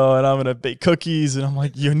house, you know, and I'm gonna bake cookies. And I'm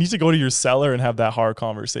like, you need to go to your seller and have that hard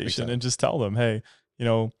conversation and just tell them, hey, you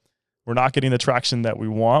know, we're not getting the traction that we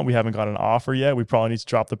want. We haven't got an offer yet. We probably need to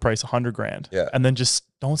drop the price $100,000. Yeah. And then just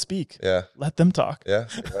don't speak. Yeah. Let them talk. Yeah.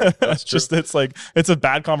 Right. That's true. It's like, it's a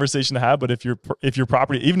bad conversation to have, but if your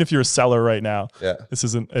property, even if you're a seller right now, this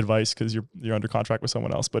isn't advice because you're under contract with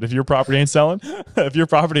someone else. But if your property ain't selling, you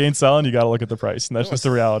got to look at the price. And that's just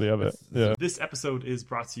the reality of it. Yeah. This episode is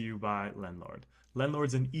brought to you by Landlord.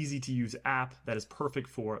 Landlord's an easy-to-use app that is perfect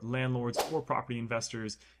for landlords or property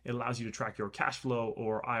investors. It allows you to track your cash flow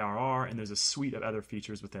or IRR, and there's a suite of other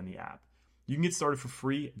features within the app. You can get started for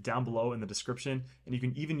free down below in the description, and you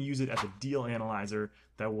can even use it as a deal analyzer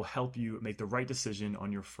that will help you make the right decision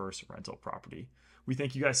on your first rental property. We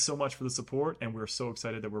thank you guys so much for the support, and we're so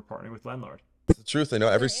excited that we're partnering with Landlord. It's the truth. I know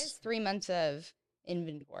there is 3 months of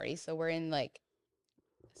inventory, so we're in like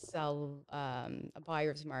a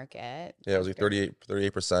buyer's market. Yeah, it was like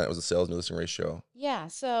 38%. It was a sales and listing ratio. Yeah,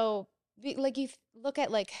 so like you look at,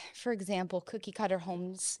 like, for example, cookie cutter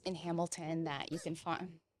homes in Hamilton that you can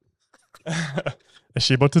find. Is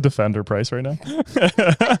she about to defend her price right now?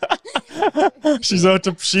 she's about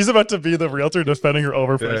to be the realtor defending her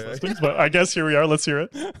overpriced listings. But I guess here we are. Let's hear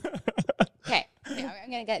it. Okay,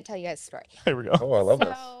 I'm gonna tell you guys a story. Here we go. Oh, I love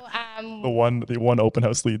this. The one open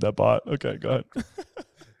house lead that bought. Okay, go ahead.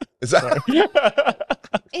 Is that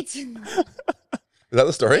is that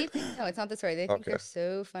the story? No, it's not the story. They think they're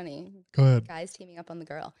so funny. Go ahead. Guys teaming up on the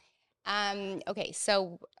girl. Okay,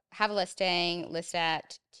 so have a listing, list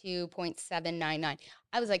at 2.799.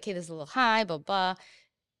 I was like, okay, this is a little high, blah, blah,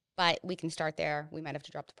 but we can start there. We might have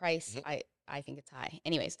to drop the price. Mm-hmm. I think it's high.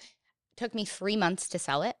 Anyways, took me 3 months to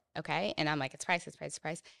sell it. Okay. And I'm like, it's price.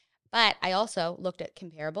 But I also looked at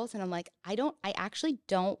comparables and I'm like, I actually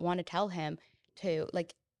don't want to tell him to,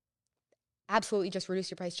 like, absolutely just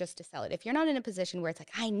reduce your price just to sell it. If you're not in a position where it's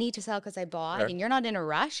like, I need to sell because I bought, and you're not in a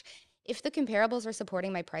rush, if the comparables are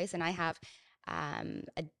supporting my price and I have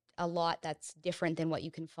a lot that's different than what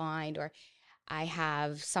you can find, or I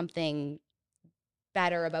have something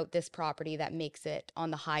better about this property that makes it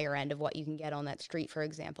on the higher end of what you can get on that street, for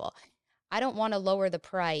example, I don't want to lower the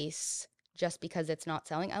price just because it's not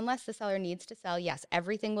selling, unless the seller needs to sell. Yes,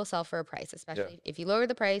 everything will sell for a price, especially if you lower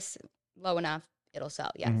the price low enough, it'll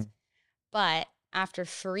sell. Yes. Mm-hmm. But after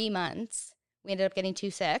 3 months, we ended up getting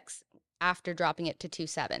 2.6 after dropping it to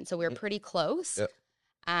 2.7. So we were pretty close. Yep.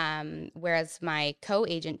 Whereas my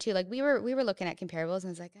co-agent too, like we were looking at comparables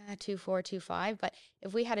and it's like 2.4, 2.5. But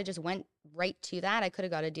if we had just went right to that, I could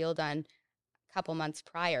have got a deal done a couple months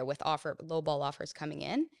prior with lowball offers coming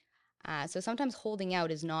in. So sometimes holding out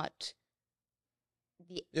is not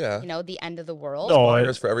the end of the world. No,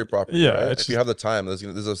 buyers for every property. Yeah, right? If you have the time, there's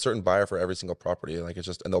a certain buyer for every single property. Like it's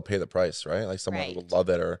just, and they'll pay the price, right? Like someone will love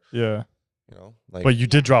it, or like. But you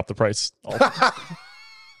did drop the price.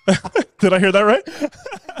 Did I hear that right?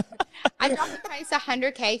 I dropped the price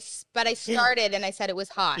 $100K, but I started and I said it was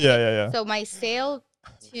high. Yeah. So my sale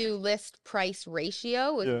to list price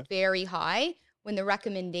ratio was very high. When the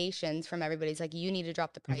recommendations from everybody's like, you need to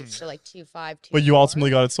drop the price to like 2.5, 2.4. But you ultimately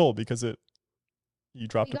got it sold because you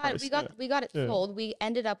dropped the price. We got it sold. We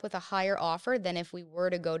ended up with a higher offer than if we were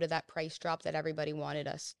to go to that price drop that everybody wanted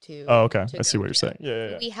us to. Oh, okay. I see what you're saying.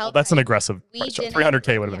 Yeah. We held that's an aggressive price drop.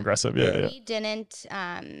 300K would have been aggressive. Yeah. We didn't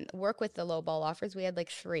work with the low ball offers. We had like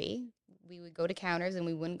 3. We would go to counters and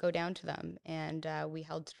we wouldn't go down to them. And we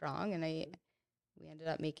held strong, and we ended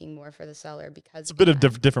up making more for the seller because it's a bit of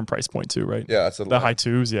different price point too, right? Yeah, that's the high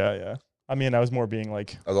 2s. Yeah. I mean, I was more being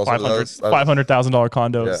like $500,000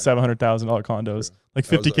 condos, $700,000 condos, like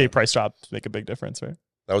 50K price drops make a big difference, right?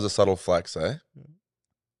 That was a subtle flex, eh?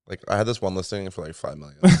 Like I had this one listing for like $5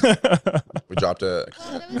 million. We dropped it.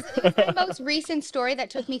 Well, it was my most recent story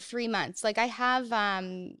that took me 3 months. Like I have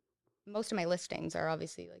most of my listings are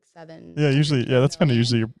obviously like 7. Yeah, usually, yeah, that's kind of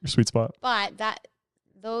usually your sweet spot. But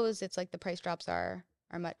it's like the price drops are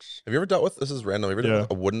much. Have you ever dealt with, this is random, have you ever dealt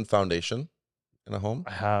with a wooden foundation in a home?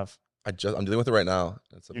 I have. I'm dealing with it right now.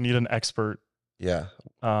 You need an expert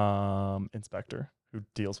inspector who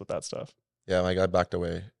deals with that stuff. Yeah, my guy backed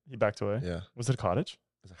away. He backed away? Yeah. Was it a cottage?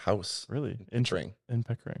 It was a house. Really? In Pickering. In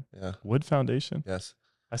Pickering. Yeah. Wood foundation? Yes.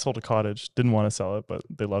 I sold a cottage, didn't want to sell it, but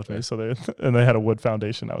they loved me. So they had a wood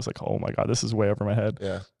foundation. I was like, oh my God, this is way over my head.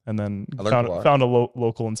 Yeah. And then found a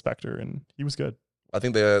local inspector, and he was good. I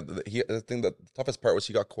think the toughest part was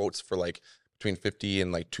he got quotes for like between 50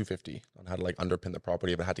 and like 250 on how to like underpin the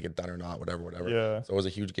property, if it had to get done or not, whatever. Yeah. So it was a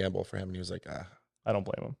huge gamble for him. And he was like, I don't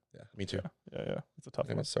blame him. Yeah, me too. Yeah. It's a tough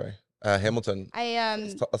one. Sorry. Hamilton.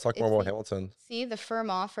 Let's talk more about Hamilton. See the firm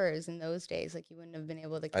offers in those days, like you wouldn't have been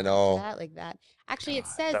able to. I know that like that. Actually, it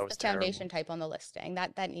says the foundation type on the listing.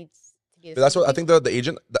 That needs to be. But that's what I think. The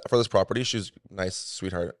agent for this property, she's nice,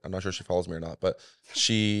 sweetheart. I'm not sure if she follows me or not, but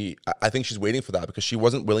I think she's waiting for that because she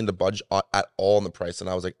wasn't willing to budge at all on the price. And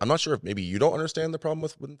I was like, I'm not sure if maybe you don't understand the problem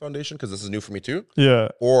with wooden foundation because this is new for me too. Yeah.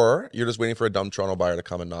 Or you're just waiting for a dumb Toronto buyer to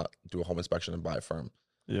come and not do a home inspection and buy a firm.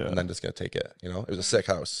 Yeah. And then just gonna take it. It was a sick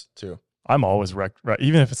house too. I'm always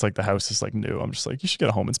even if it's like the house is like new, I'm just like, you should get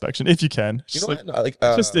a home inspection if you can.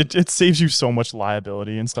 It saves you so much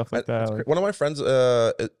liability and stuff like that. One of my friends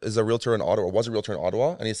is a realtor in Ottawa, was a realtor in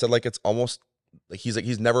Ottawa, and he said like it's almost like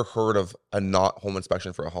he's never heard of a not home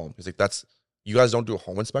inspection for a home. He's like, you guys don't do a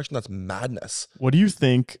home inspection? That's madness. What do you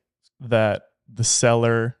think that the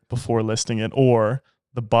seller before listing it or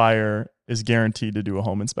the buyer is guaranteed to do a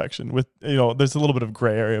home inspection with, there's a little bit of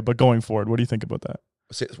gray area, but going forward, what do you think about that?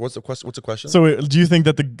 What's the question? So do you think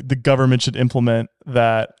that the government should implement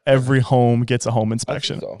that every home gets a home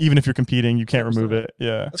inspection? So. Even if you're competing, you can't remove it.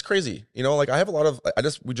 Yeah. That's crazy. Like I have a lot of,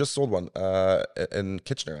 we just sold one in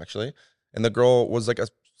Kitchener actually. And the girl was like a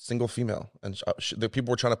single female and the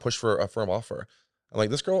people were trying to push for a firm offer. I'm like,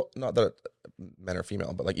 this girl, not that men are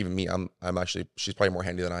female, but like even me, I'm actually, she's probably more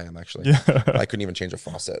handy than I am actually. Yeah. I couldn't even change a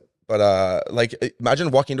faucet. But like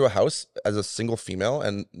imagine walking into a house as a single female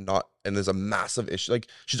and there's a massive issue. Like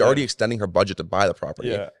she's already extending her budget to buy the property.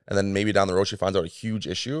 Yeah. And then maybe down the road she finds out a huge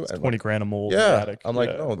issue. It's 20 grand a mold. Yeah. I'm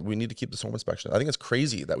like, no, we need to keep this home inspection. I think it's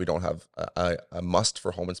crazy that we don't have a must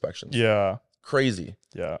for home inspections. Yeah. Crazy.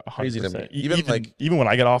 Yeah. 100%. Crazy to me. Even when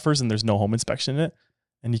I get offers and there's no home inspection in it,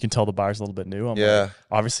 and you can tell the buyer's a little bit new. I'm like,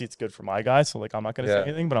 obviously it's good for my guy, so like I'm not gonna say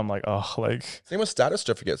anything, but I'm like, same with status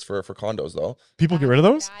certificates for condos though. People get rid of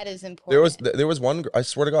those? That is important. There was one, I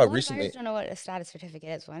swear to God, recently. Buyers don't know what a status certificate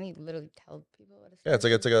is, so I need to literally tell people what a status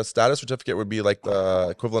it's like a status certificate would be like the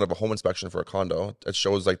equivalent of a home inspection for a condo. It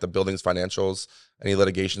shows like the building's financials, any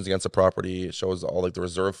litigations against the property. It shows all like the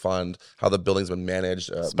reserve fund, how the building's been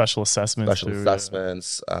managed, special assessments,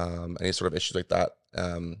 any sort of issues like that.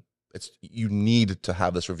 You need to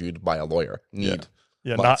have this reviewed by a lawyer. Yeah,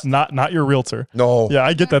 not your realtor. No. Yeah,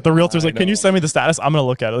 I get that. The realtor's like, can you send me the status? I'm gonna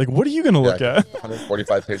look at it. Like, what are you gonna look at?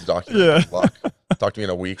 145-page document. Yeah. Talk to me in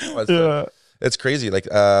a week. It's crazy. Like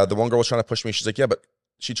the one girl was trying to push me. She's like, yeah, but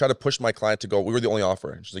she tried to push my client to go. We were the only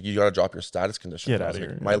offer. And she's like, you got to drop your status condition. Get out of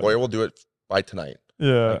here. My lawyer will do it by tonight.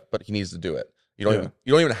 Yeah, but he needs to do it. You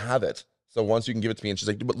don't even have it. So once you can give it to me, and she's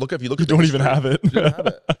like, but look, if you look at you don't even have it. She didn't have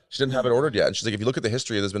it. She didn't have it ordered yet. And she's like, if you look at the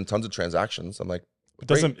history, there's been tons of transactions. I'm like, it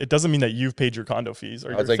doesn't mean that you've paid your condo fees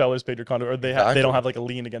or your sellers paid your condo, or they don't have like a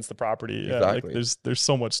lien against the property. Yeah, exactly. Like there's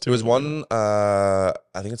so much to it. There was one, I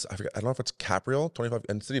think I don't know if it's Capriel 25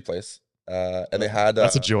 in City Place. And they had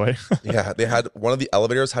that's a joy. Yeah, they had one of the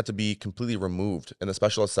elevators had to be completely removed, and the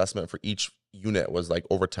special assessment for each unit was like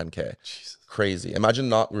over 10K. Jesus. Crazy. Imagine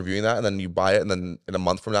not reviewing that, and then you buy it, and then in a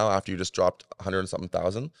month from now, after you just dropped 100 and something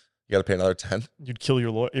thousand, you got to pay another 10. You'd kill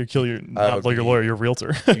your lawyer. You'd kill your lawyer, your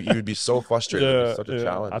realtor. You would be so frustrated. It'd be such a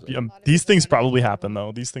challenge. These things probably happen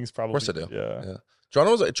though. These things probably. Of course they do. Yeah.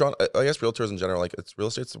 Toronto, I guess realtors in general, like real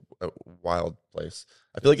estate's a wild place.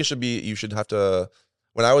 I feel like you should have to.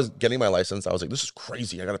 When I was getting my license, I was like, this is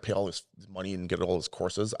crazy. I got to pay all this money and get all these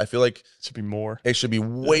courses. I feel like it should be more. It should be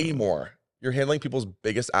way more. You're handling people's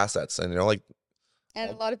biggest assets, and and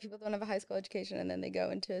a lot of people don't have a high school education, and then they go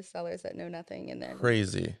into sellers that know nothing, and then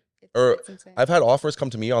crazy. It's insane. I've had offers come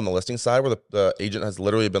to me on the listing side where the agent has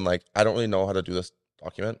literally been like, I don't really know how to do this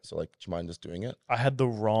document, so like, do you mind just doing it? I had the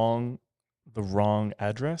wrong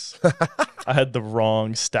address. I had the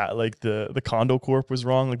wrong like the condo corp was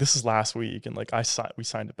wrong. Like this is last week, and like we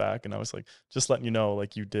signed it back, and I was like, just letting you know,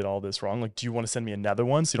 like you did all this wrong. Like, do you want to send me another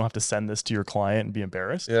one so you don't have to send this to your client and be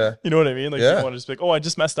embarrassed? Yeah, you know what I mean. Like you want to just be like, oh, I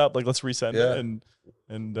just messed up. Like let's resend it,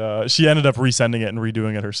 and she ended up resending it and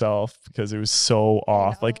redoing it herself because it was so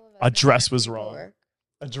off. Like address was wrong.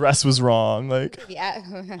 address was wrong. Like, Yeah.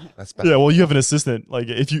 That's bad. yeah, well, you have an assistant. Like,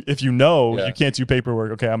 if you know Yeah. you can't do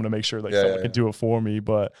paperwork, okay, I'm gonna make sure like someone can do it for me.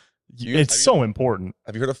 But it's have so important.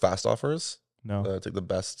 Have you heard of fast offers? No. It's like the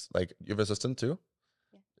best. Like, you have an assistant too.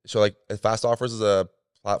 Yeah. So like, fast offers is a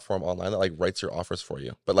platform online that like writes your offers for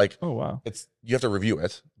you. But like, Oh wow, you have to review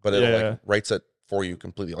it, but it like writes it for you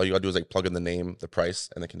completely. All you gotta do is like plug in the name, the price,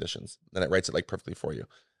 and the conditions, and it writes it like perfectly for you.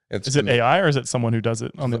 Is it AI or is it someone who does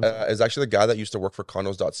it on the? It's actually the guy that used to work for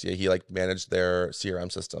condos.ca. He like managed their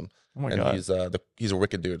CRM system. Oh my god, he's a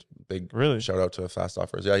wicked dude. Big really shout out to Fast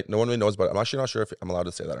Offers. Yeah, no one really knows, but I'm actually not sure if I'm allowed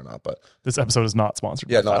to say that or not. But this episode is not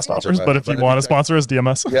sponsored. Yeah, by not Fast sponsored. Offers, but if you want to sponsor us, DM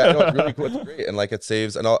us. Yeah, no, it's really cool. It's great, and like it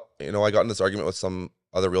saves. And I got in this argument with some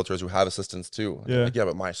other realtors who have assistants too. Yeah, like, yeah,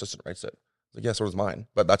 but my assistant writes it. Like, yeah, so does mine,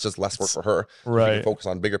 but that's just less work for her. Right. You can focus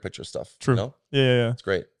on bigger picture stuff. True. You know? Yeah. It's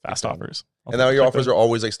great. Fast offers. And now your offers are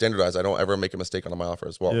always like standardized. I don't ever make a mistake on my offer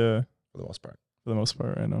as well. Yeah. For the most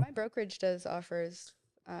part. I know. My brokerage does offers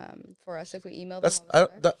for us if we email them.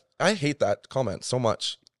 I hate that comment so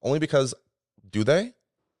much. Only because, do they?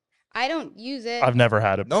 I don't use it. I've never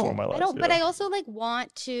had it before in my life. I don't, but I also like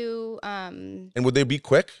want to. And would they be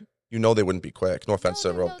quick? You know they wouldn't be quick. No offense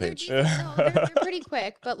to Road Page. They're pretty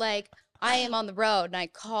quick, but like I am on the road and I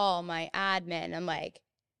call my admin. I'm like,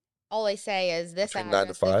 all I say is this between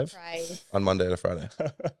address, 9 to 5 price. On Monday to Friday.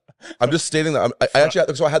 I'm just stating that.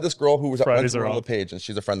 I had this girl who was on the page, and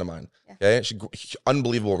she's a friend of mine. Yeah. Okay, she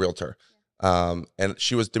unbelievable realtor, and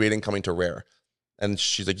she was debating coming to Rare, and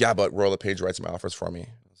she's like, "Yeah, but Royal LePage writes my offers for me."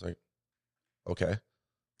 I was like, "Okay,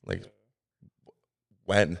 like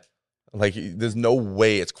when?" Like, there's no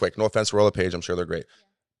way it's quick. No offense to Royal LePage, I'm sure they're great. Yeah.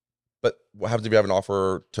 But what happens if you have an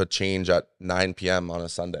offer to change at 9 p.m. on a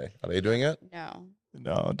Sunday? Are they doing it?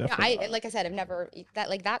 No, definitely. Yeah, like I said, I've never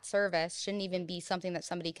that service shouldn't even be something that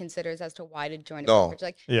somebody considers as to why to join a brokerage.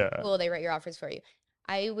 Like, cool, they write your offers for you.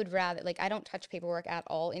 I would rather, like, I don't touch paperwork at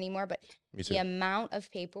all anymore, but the amount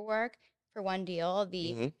of paperwork for one deal,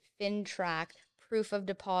 the FinTrack, proof of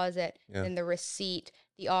deposit, then the receipt,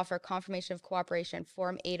 the offer, confirmation of cooperation,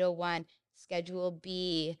 Form 801, Schedule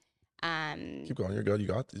B. Keep going. You're good. You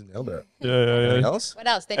got these. Nailed it. Yeah. Anything else? What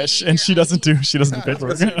else? And she doesn't do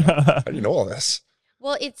paperwork. How do you know all this?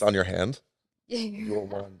 Well, it's on your hand.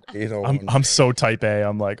 801. I'm so type A.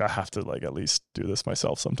 I'm like, I have to like at least do this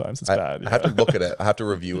myself sometimes. It's bad. I have to look at it. I have to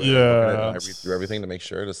review it. Yeah. I read through everything to make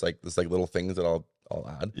sure. Just like there's like little things that I'll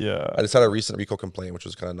add. Yeah. I just had a recent RICO complaint, which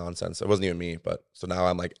was kind of nonsense. It wasn't even me, but so now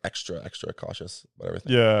I'm like extra cautious about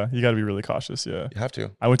everything. Yeah. You got to be really cautious. Yeah. You have to.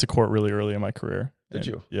 I went to court really early in my career. Did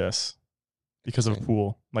you? Yes. Because of a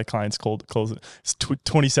pool. My clients closed it. It's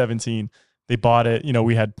 2017. They bought it. You know,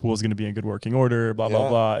 we had pools going to be in good working order, blah, blah,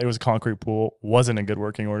 blah. It was a concrete pool. Wasn't in good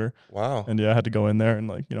working order. Wow. And I had to go in there and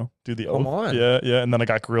like, do the Come oath. on. Yeah. And then I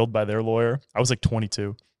got grilled by their lawyer. I was like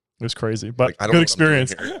 22. It was crazy, but like, good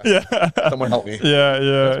experience. Yeah. Someone help me.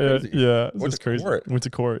 Yeah. Went to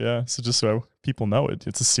court. Yeah. So just so people know it,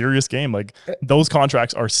 it's a serious game. Like those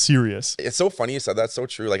contracts are serious. It's so funny you said that. So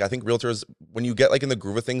true. Like I think realtors, when you get like in the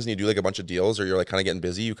groove of things and you do like a bunch of deals or you're like kind of getting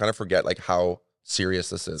busy, you kind of forget like how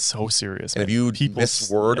serious this is. So serious. And if you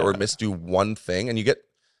misword or misdo one thing, and you get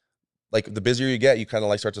like the busier you get, you kind of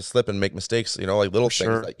like start to slip and make mistakes, like little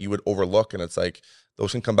things that you would overlook. And it's like,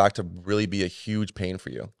 those can come back to really be a huge pain for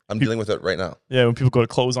you. I'm dealing with it right now. Yeah, when people go to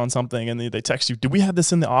close on something and they text you, "Did we have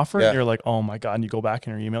this in the offer?" And you're like, "Oh my god!" And you go back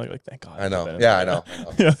in your email, you're like, "Thank God." I know. Yeah, I know.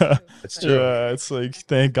 Yeah, it's true. Yeah, it's like,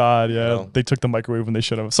 thank God. Yeah, they took the microwave when they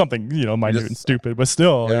should have. Something minute and stupid, but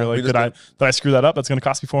still, you're like, did I screw that up? That's going to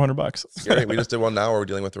cost me $400. Scary. We just did one now where we're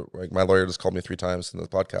dealing with, like, my lawyer just called me 3 times in the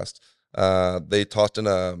podcast. They tossed in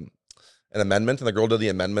an amendment, and the girl did the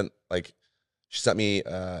amendment like. She sent me,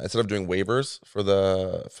 instead of doing waivers for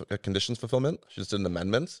the conditions fulfillment, she just did an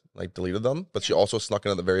amendment, like deleted them. But she also snuck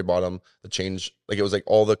in at the very bottom the change, like it was like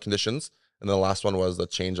all the conditions. And then the last one was the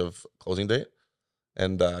change of closing date.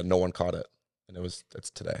 And no one caught it. And it's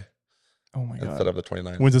today. Oh my God. Instead of the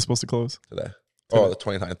 29th. When's it supposed to close? Today. Oh, the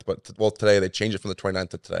 29th. But today they changed it from the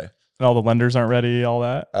 29th to today. And all the lenders aren't ready, all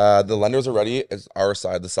that? The lenders are ready. It's our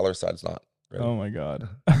side. The seller side's not. Really. Oh my God.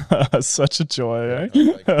 Such a joy.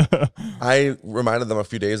 I reminded them a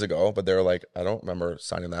few days ago, but they were like, I don't remember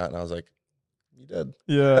signing that. And I was like, you did.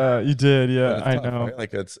 Yeah, you did. Yeah, I know. Right?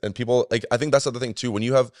 Like and people, like, I think that's the other thing too. When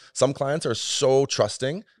you have some clients are so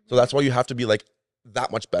trusting. So that's why you have to be like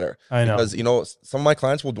that much better. I know. Because, some of my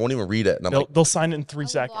clients won't even read it. And they'll sign it in 3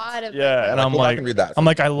 seconds. And I'm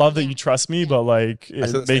like, I love that you trust me, but like,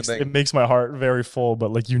 it makes my heart very full,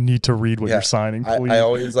 but like, you need to read what you're signing. Please. I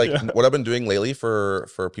always like, what I've been doing lately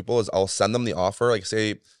for people is I'll send them the offer. Like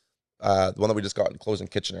say, the one that we just got closed in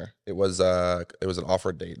Kitchener. It was an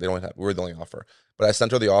offer date. We were the only offer, but I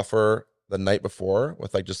sent her the offer the night before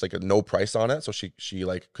with like just like a no price on it, so she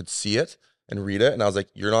like could see it and read it. And I was like,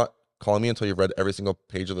 "You're not calling me until you've read every single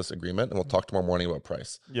page of this agreement, and we'll talk tomorrow morning about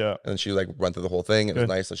price." Yeah. And then she like went through the whole thing. And Good. it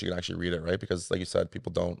was nice that she could actually read it, right? Because like you said,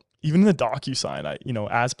 people don't. Even in the DocuSign,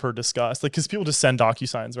 as per discussed, like, because people just send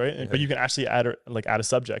DocuSigns, right? Yeah. But you can actually add a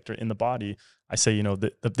subject or in the body. I say,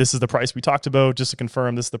 this is the price we talked about, just to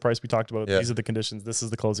confirm. This is the price we talked about. Yeah. These are the conditions. This is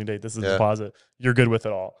the closing date. This is the Yeah. deposit. You're good with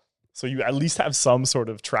it all. So you at least have some sort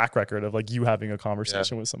of track record of like you having a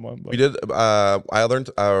conversation with someone. But. We did. I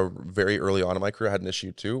learned very early on in my career, I had an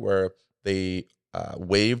issue too, where they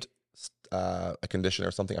waived a condition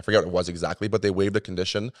or something. I forget what it was exactly, but they waived a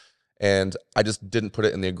condition, and I just didn't put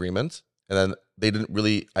it in the agreement. And then they didn't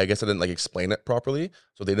really, I guess I didn't like explain it properly.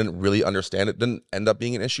 So they didn't really understand it. Didn't end up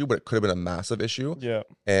being an issue, but it could have been a massive issue. Yeah.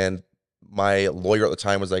 And my lawyer at the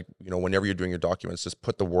time was like, whenever you're doing your documents, just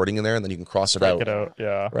put the wording in there and then you can cross it out. Take it out.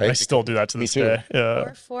 Yeah. Right? I still do that to this day. Yeah.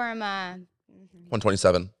 Or Form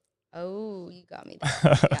 127. Oh, you got me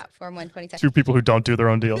there. Yeah, Form 127. Two people who don't do their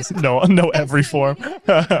own deals. know every form.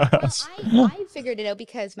 I figured it out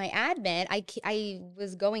because my admin, I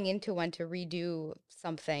was going into one to redo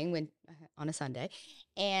something on a Sunday,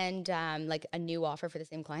 and like a new offer for the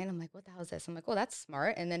same client. I'm like, what the hell is this? I'm like, oh, that's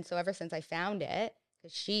smart. And then so ever since I found it,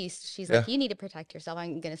 because she's like, you need to protect yourself.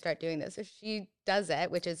 I'm going to start doing this. So she does it,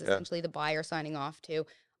 which is essentially the buyer signing off to,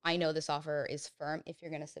 I know this offer is firm. If you're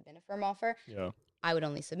going to submit a firm offer, I would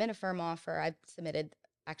only submit a firm offer. I've submitted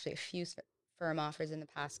actually a few firm offers in the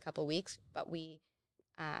past couple weeks, but we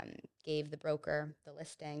gave the broker the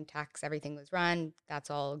listing, tax, everything was run.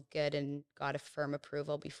 That's all good and got a firm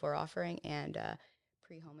approval before offering and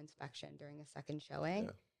pre-home inspection during a second showing.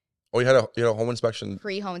 Yeah. Oh, you had a home inspection?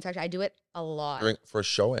 Pre-home inspection. I do it a lot. For a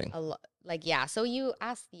showing? A lot. Like, yeah. So you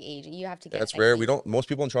ask the agent. You have to get That's rare. Most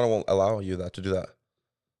people in Toronto won't allow you to do that.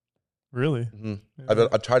 Really? Mm-hmm. Yeah.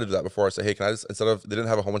 I've tried to do that before. I say, hey, can I just, instead of, they didn't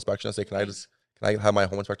have a home inspection, I say, can I have my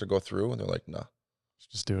home inspector go through? And they're like, no.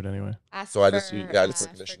 Just do it anyway. So I just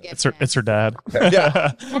it's her dad.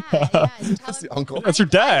 Yeah. That's the uncle. That's her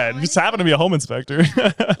dad. Just happened to be a home inspector.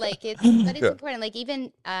 But it's important. Like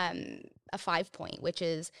even a 5-point, which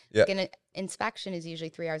is inspection is usually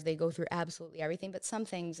 3 hours. They go through absolutely everything, but some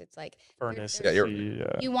things it's like furnace.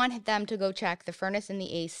 You want them to go check the furnace and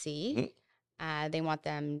the AC. Mm-hmm. They want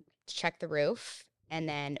them to check the roof and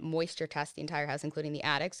then moisture test the entire house, including the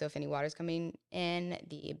attic. So if any water's coming in,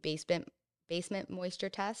 the basement moisture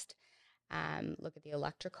test. Look at the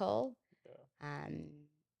electrical.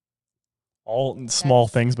 All small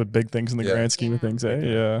things, but big things in the grand scheme of things.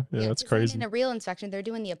 Yeah, that's crazy. In a real inspection, they're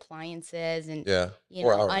doing the appliances and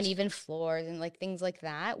uneven floors and like things like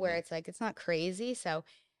that, where it's like it's not crazy. So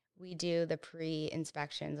we do the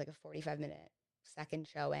pre-inspections, like a 45-minute second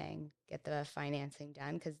showing, get the financing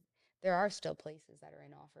done, because there are still places that are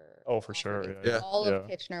in offer. Oh, for sure. All of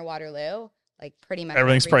Kitchener, Waterloo. Like pretty much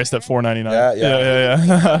everything's priced at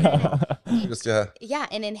 $4.99. Yeah.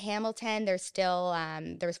 And in Hamilton, there's still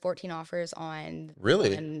there's 14 offers on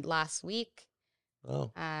last week.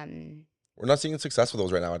 Oh. We're not seeing success with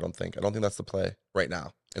those right now. I don't think that's the play right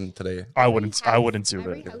now in today. I wouldn't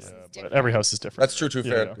do it. But every house is different. That's true too.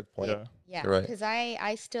 Fair. Good point. Yeah. You're right. Because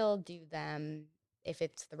I still do them if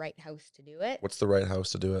it's the right house to do it. What's the right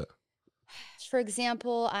house to do it? For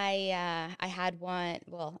example, I had one.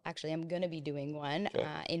 Well, actually, I'm going to be doing one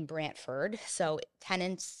in Brantford. So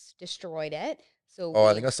tenants destroyed it. So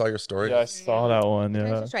I think I saw your story. Yeah, I saw that one.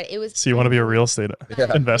 Yeah. Right. It was. So you want to be a real estate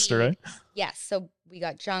investor, right? Yes. So we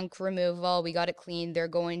got junk removal. We got it cleaned. They're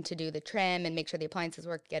going to do the trim and make sure the appliances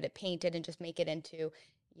work, get it painted, and just make it into,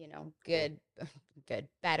 good,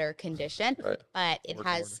 better condition. Right. But it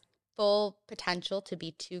has full potential to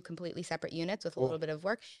be 2 completely separate units with a little bit of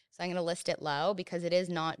work. So I'm going to list it low because it is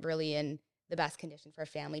not really in the best condition for a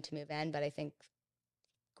family to move in, but I think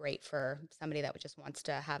great for somebody that just wants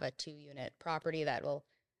to have a 2-unit property that will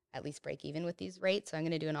at least break even with these rates. So I'm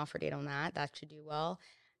going to do an offer date on that. That should do well.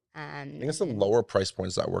 I think it's the lower price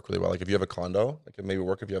points that work really well. Like if you have a condo, it could maybe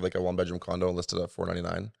work if you have like a 1-bedroom condo listed at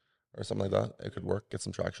 $499 or something like that. It could work, get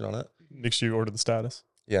some traction on it. Make sure you order the status.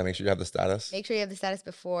 Yeah, make sure you have the status. Make sure you have the status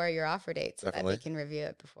before your offer date so that we can review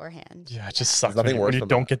it beforehand. Yeah, it just sucks when you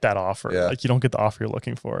don't get that offer. Yeah. Like you don't get the offer you're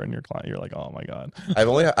looking for, and your client, you're like, oh my God.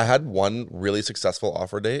 I had one really successful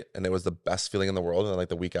offer date, and it was the best feeling in the world. And like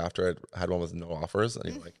the week after, I had one with no offers,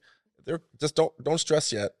 and you're like, They're just don't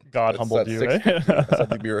stress yet. God It's humbled at you, 6:50. right? I said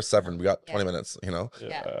the beer is 7. We got 20 minutes, you know?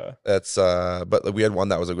 Yeah. It's but we had one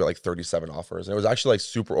that was like 37 offers. And it was actually like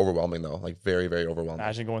super overwhelming though. Like very, very overwhelming.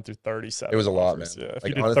 Imagine going through 37. It was a lot, offers. man. Yeah. If Like,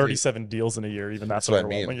 you did honestly, 37 deals in a year, even that's what I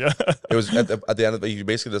overwhelming. mean. Yeah. It was at the end of the, you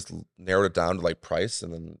basically just narrowed it down to like price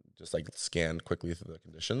and then just like scanned quickly through the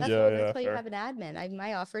conditions. That's why you have an admin.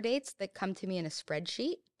 My offer dates that come to me in a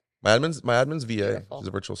spreadsheet. My admin's VA. Beautiful. She's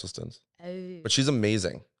a virtual assistant. Oh. But she's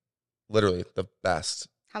amazing. Literally the best.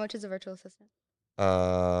 How much is a virtual assistant?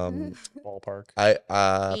 Ballpark. I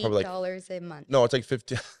probably like $8 a month. No, it's like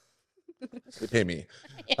 50. They pay me.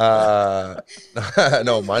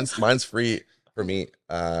 No, mine's free for me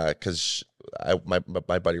because my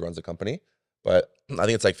buddy runs a company, but I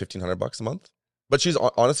think it's like $1,500 a month. But she's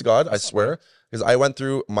honest to God, I swear, because I went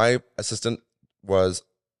through, my assistant was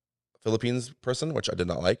a Philippines person, which I did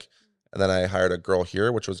not like, and then I hired a girl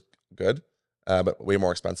here, which was good, but way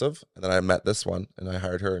more expensive. And then I met this one, and I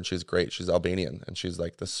hired her, and she's great. She's Albanian, and she's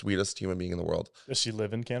like the sweetest human being in the world. Does she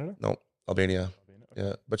live in Canada? No, Albania. Okay.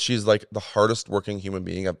 Yeah, but she's like the hardest working human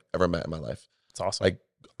being I've ever met in my life. It's awesome. Like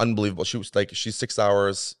unbelievable. She was like, she's 6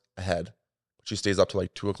 hours ahead. She stays up to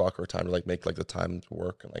like 2 o'clock her time to like make like the time to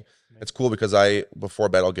work. And like, it's cool because before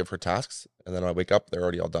bed, I'll give her tasks. And then when I wake up, they're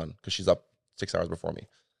already all done because she's up 6 hours before me.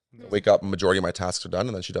 I wake up, majority of my tasks are done.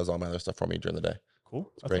 And then she does all my other stuff for me during the day.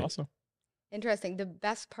 Cool. That's great. Awesome. Interesting. The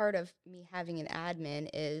best part of me having an admin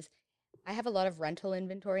is I have a lot of rental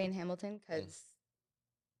inventory in Hamilton because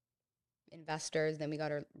investors, then we got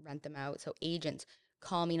to rent them out. So agents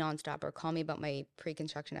call me nonstop or call me about my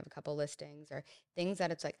pre-construction. I have a couple listings or things that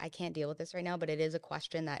it's like, I can't deal with this right now, but it is a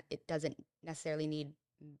question that it doesn't necessarily need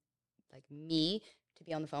like me to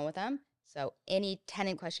be on the phone with them. So any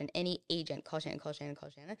tenant question, any agent, call Shannon.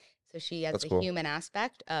 So she has the human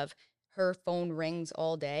aspect of her phone rings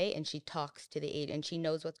all day and she talks to the agent. She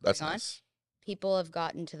knows what's going on. Nice. People have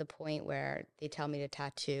gotten to the point where they tell me to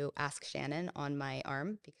tattoo Ask Shannon on my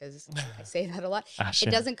arm because I say that a lot.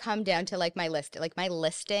 It doesn't come down to like my list, like my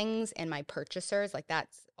listings and my purchasers, like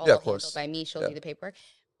that's all handled by me. She'll do the paperwork.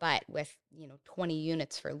 But with, 20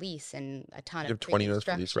 units for lease and a ton You of have 20 units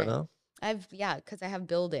for lease right now? because I have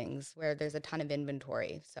buildings where there's a ton of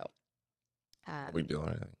inventory. So, no big deal or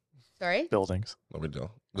anything. Sorry? Buildings. No big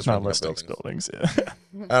deal. Just not listings, buildings. Yeah.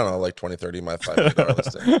 I don't know, like 20, 30, my $5 million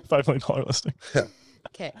listing. $5 million listing.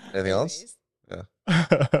 Okay. Anything else? Yeah.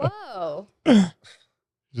 Whoa.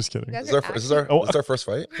 Just kidding. Is this our first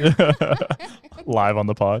fight? Live on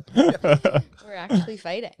the pod. We're actually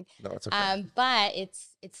fighting. No, it's okay. But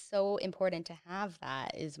it's so important to have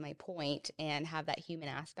that is my point and have that human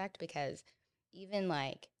aspect because even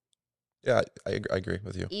like yeah, I agree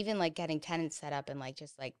with you. Even like getting tenants set up and like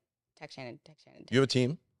just like text Shannon. You have a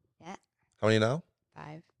team? Yeah. How many now?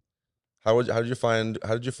 5. How did you find?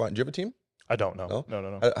 Do you have a team? I don't know.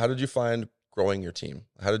 No. How did you find growing your team?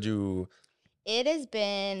 How did you? It has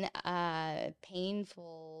been a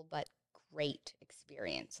painful but great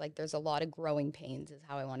experience. Like there's a lot of growing pains is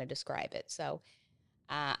how I want to describe it. So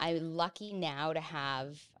I'm lucky now to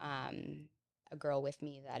have a girl with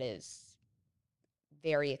me that is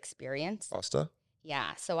very experienced. Asta?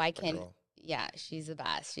 Yeah. So I can, she's the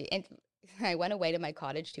best. And I went away to my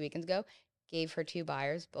cottage 2 weekends ago, gave her 2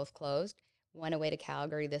 buyers, both closed, went away to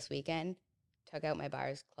Calgary this weekend, took out my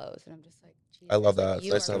buyers closed. And I'm just like, I love that. Like,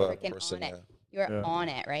 it's nice to have a person. You're on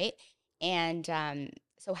it, right? And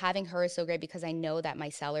so having her is so great because I know that my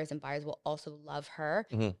sellers and buyers will also love her.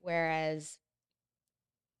 Mm-hmm. Whereas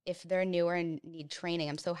if they're newer and need training,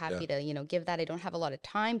 I'm so happy to, give that. I don't have a lot of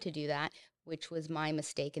time to do that, which was my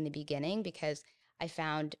mistake in the beginning because I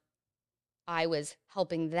found I was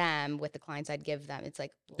helping them with the clients I'd give them. It's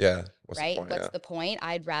like, what's the point?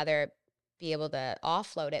 I'd rather be able to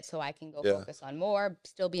offload it so I can go focus on more,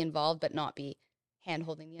 still be involved, but not be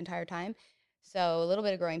hand-holding the entire time. So a little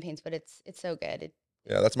bit of growing pains, but it's so good.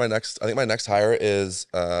 That's my next. I think my next hire is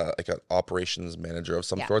like an operations manager of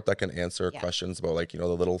some sort that can answer questions about like the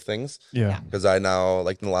little things. Yeah. Because I now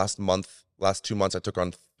like in the last 2 months I took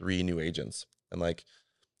on 3 new agents and like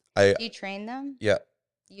Do you train them? Yeah.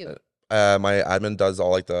 My admin does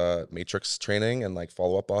all like the matrix training and like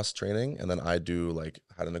follow up boss training, and then I do like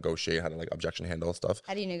how to negotiate, how to like objection handle stuff.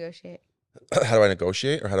 How do you negotiate? How do I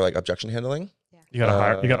negotiate, or how do I like objection handling? You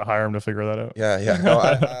gotta hire him to figure that out. Yeah. No,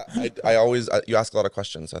 I always you ask a lot of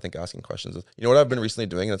questions. I think asking questions is, what I've been recently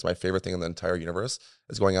doing, and it's my favorite thing in the entire universe,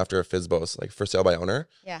 is going after FSBOs, like for sale by owner.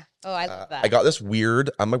 Yeah. Oh, I love that. I got this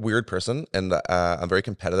I'm a weird person, and I'm very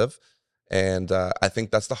competitive. And I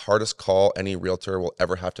think that's the hardest call any realtor will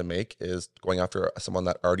ever have to make, is going after someone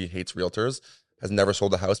that already hates realtors, has never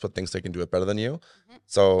sold a house, but thinks they can do it better than you. Mm-hmm.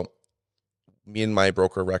 So me and my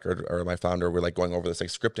broker record or my founder were like going over this like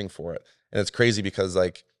scripting for it. And it's crazy because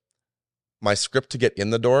like my script to get in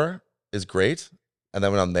the door is great. And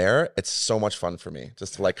then when I'm there, it's so much fun for me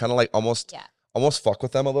just to like kind of like almost fuck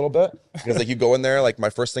with them a little bit. Because like you go in there, like my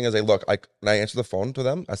first thing is when I answer the phone to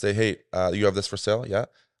them, I say, hey, you have this for sale? Yeah.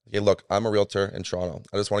 Hey, look, I'm a realtor in Toronto.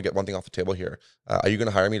 I just want to get one thing off the table here. Are you going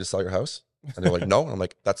to hire me to sell your house? And they're like, no. And I'm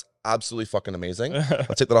like, that's absolutely fucking amazing.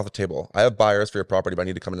 Let's take that off the table. I have buyers for your property, but I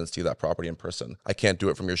need to come in and see that property in person. I can't do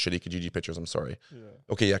it from your shitty Kijiji pictures. I'm sorry. Yeah.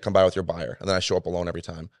 Okay, yeah, come by with your buyer. And then I show up alone every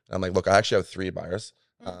time. And I'm like, look, I actually have 3 buyers,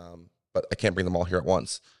 but I can't bring them all here at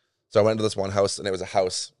once. So I went to this one house, and it was a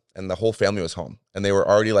house, and the whole family was home. And they were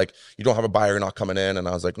already like, you don't have a buyer, you're not coming in. And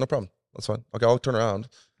I was like, no problem. That's fine. Okay, I'll turn around.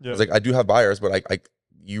 Yeah. I was like, I do have buyers, but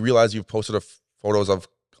you realize you've posted photos of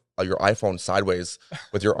your iPhone sideways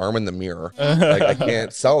with your arm in the mirror. Like, I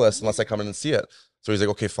can't sell this unless I come in and see it. So he's like,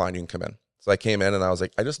 okay, fine, you can come in. So I came in and I was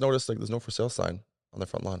like, I just noticed like there's no for sale sign on the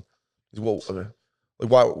front lawn. He's like, well,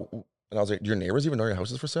 like why? And I was like, do your neighbors even know your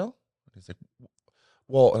house is for sale? He's like,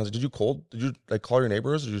 well, and I was like, did you like call your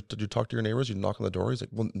neighbors? Did you talk to your neighbors? You knock on the door? He's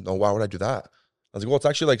like, well, no, why would I do that? I was like, well, it's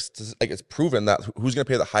actually like it's proven that who's going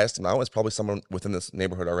to pay the highest amount is probably someone within this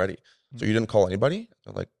neighborhood already. So you didn't call anybody?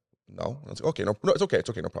 I'm like, no. And I was like, okay, no, it's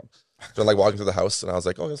okay, no problem. So I'm like walking through the house, and I was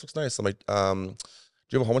like, oh, this looks nice. I'm like, do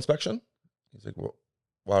you have a home inspection? He's like, well,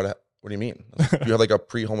 what do you mean? I was like, you have like a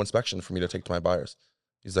pre-home inspection for me to take to my buyers?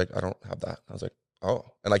 He's like, I don't have that. I was like, oh,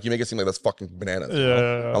 and like you make it seem like that's fucking bananas. You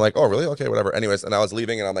know? I'm like, oh, really? Okay, whatever. Anyways, and I was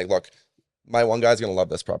leaving, and I'm like, look, my one guy's gonna love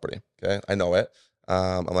this property. Okay, I know it.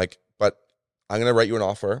 I'm like, but I'm gonna write you an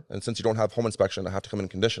offer, and since you don't have home inspection, I have to come in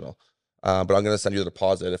conditional. But I'm gonna send you the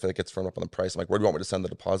deposit if it gets firmed up on the price. I'm like, where do you want me to send the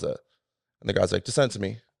deposit? And the guy's like, just send it to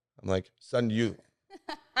me. I'm like, send you.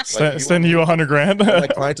 Send you $100,000. I'm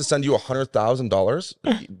like, client to send you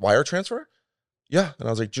 $100,000 wire transfer? Yeah. And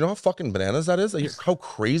I was like, do you know how fucking bananas that is? Like, how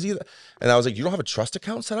crazy that? And I was like, you don't have a trust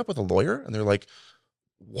account set up with a lawyer? And they're like,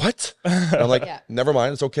 what? And I'm like, never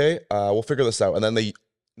mind, it's okay. We'll figure this out. And then they,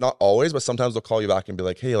 not always, but sometimes they'll call you back and be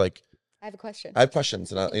like, hey, like, I have a question. I have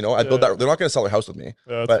questions, and I build that. They're not going to sell their house with me,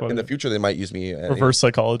 but funny. In the future they might use me. Reverse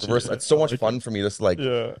psychology. It's so much fun for me to like,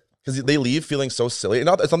 because they leave feeling so silly. And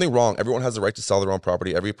it's nothing wrong. Everyone has the right to sell their own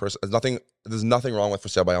property. Every person, there's nothing wrong with for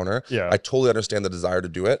sale by owner. Yeah, I totally understand the desire to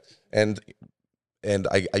do it, and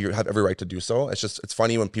I have every right to do so. It's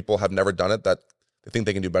funny when people have never done it that they think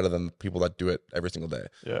they can do better than people that do it every single day.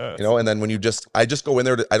 Yeah, and then when I just go in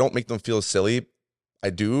there, I don't make them feel silly. I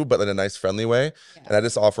do, but in a nice, friendly way. Yeah. And I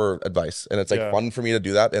just offer advice, and it's like fun for me to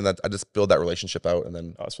do that. And I just build that relationship out, and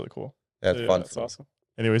then that's really cool. Yeah, it's fun. That's awesome.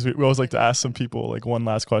 Anyways, we always like to ask some people like one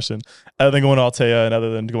last question. Other than going to Altea and other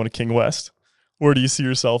than going to King West, where do you see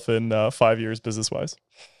yourself in 5 years business wise?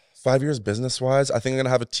 5 years business wise, I think I'm gonna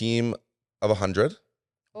have a team of 100.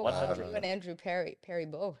 Oh, you and Andrew Perry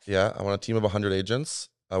both. Yeah, I want a team of 100 agents.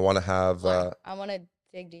 I want to have. I want to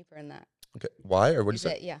dig deeper in that. Okay. Why? Or what do you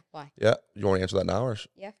say? Yeah. Why? Yeah. You want to answer that now? Or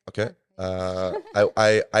yeah. Okay.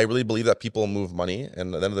 I really believe that people move money,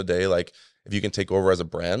 and at the end of the day, like if you can take over as a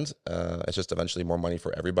brand, it's just eventually more money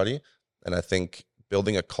for everybody. And I think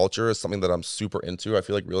building a culture is something that I'm super into. I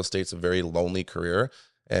feel like real estate's a very lonely career,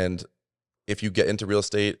 and if you get into real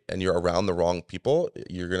estate and you're around the wrong people,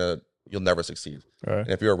 you'll never succeed. Right.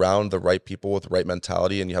 And if you're around the right people with the right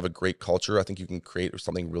mentality and you have a great culture, I think you can create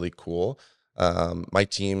something really cool. My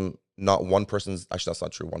team. Not one person's actually, that's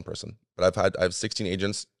not true. One person, but I have 16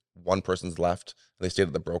 agents. One person's left, and they stayed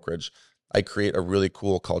at the brokerage. I create a really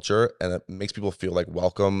cool culture, and it makes people feel like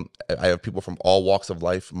welcome. I have people from all walks of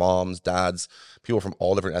life, moms, dads, people from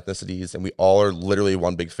all different ethnicities, and we all are literally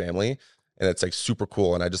one big family. And it's like super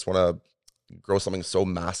cool. And I just want to grow something so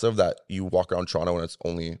massive that you walk around Toronto and it's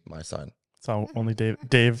only my sign. So only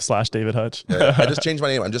Dave/David Hutch. Yeah, I just changed my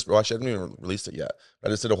name. Actually, I haven't even released it yet. I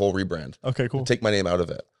just did a whole rebrand. Okay, cool. To take my name out of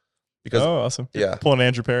it. Because, awesome. Yeah. Pulling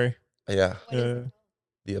Andrew Perry. Yeah. The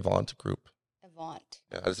Avant Group. Avant.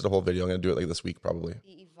 Yeah, I just did a whole video. I'm going to do it like this week probably.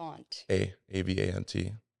 The Avant. Avant.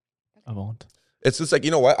 Okay. Avant. It's just like, you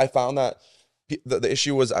know what? I found that the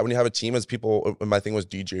issue was when you have a team as people, my thing was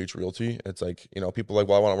DJH Realty. It's like, people are like,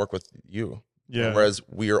 well, I want to work with you. Yeah. Whereas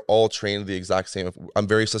we are all trained the exact same. I'm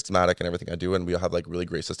very systematic in everything I do, and we have like really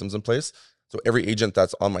great systems in place. So every agent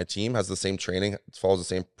that's on my team has the same training, follows the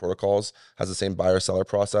same protocols, has the same buyer-seller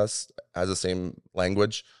process, has the same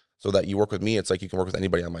language, so that you work with me, it's like you can work with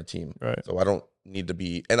anybody on my team. Right. So I don't need to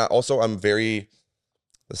be, and I'm very,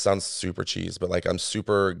 this sounds super cheese, but like I'm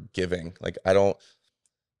super giving. Like I don't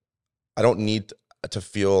need, to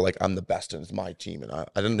feel like I'm the best and it's my team. And I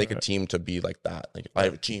didn't make a team to be like that. Like if I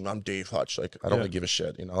have a team, I'm Dave Hutch. Like I don't really give a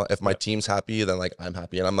shit, you know. If my team's happy, then like I'm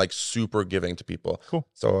happy, and I'm like super giving to people. Cool.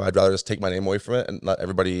 So I'd rather just take my name away from it and let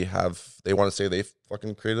everybody they want to say they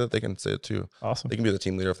fucking created it, they can say it too. Awesome. They can be the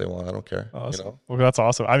team leader if they want. I don't care. Awesome. You know? Well, that's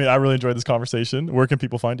awesome. I mean, I really enjoyed this conversation. Where can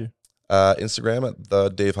people find you? Instagram at the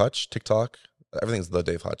Dave Hutch, TikTok, everything's the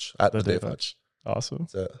Dave Hutch at the Dave Hutch. Awesome.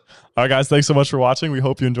 All right, guys, thanks so much for watching. We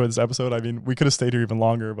hope you enjoyed this episode. I mean, we could have stayed here even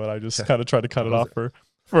longer, but I just kind of tried to cut it off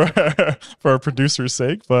for our producer's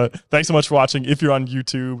sake. But thanks so much for watching. If you're on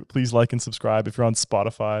YouTube, please like and subscribe. If you're on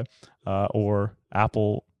Spotify or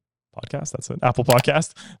Apple Podcast, that's it, Apple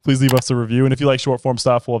Podcast, please leave us a review. And if you like short form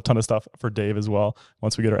stuff, we'll have a ton of stuff for Dave as well.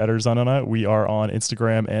 Once we get our editors on it, we are on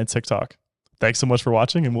Instagram and TikTok. Thanks so much for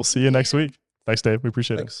watching, and we'll see you next week. Thanks, Dave. We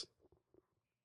appreciate it.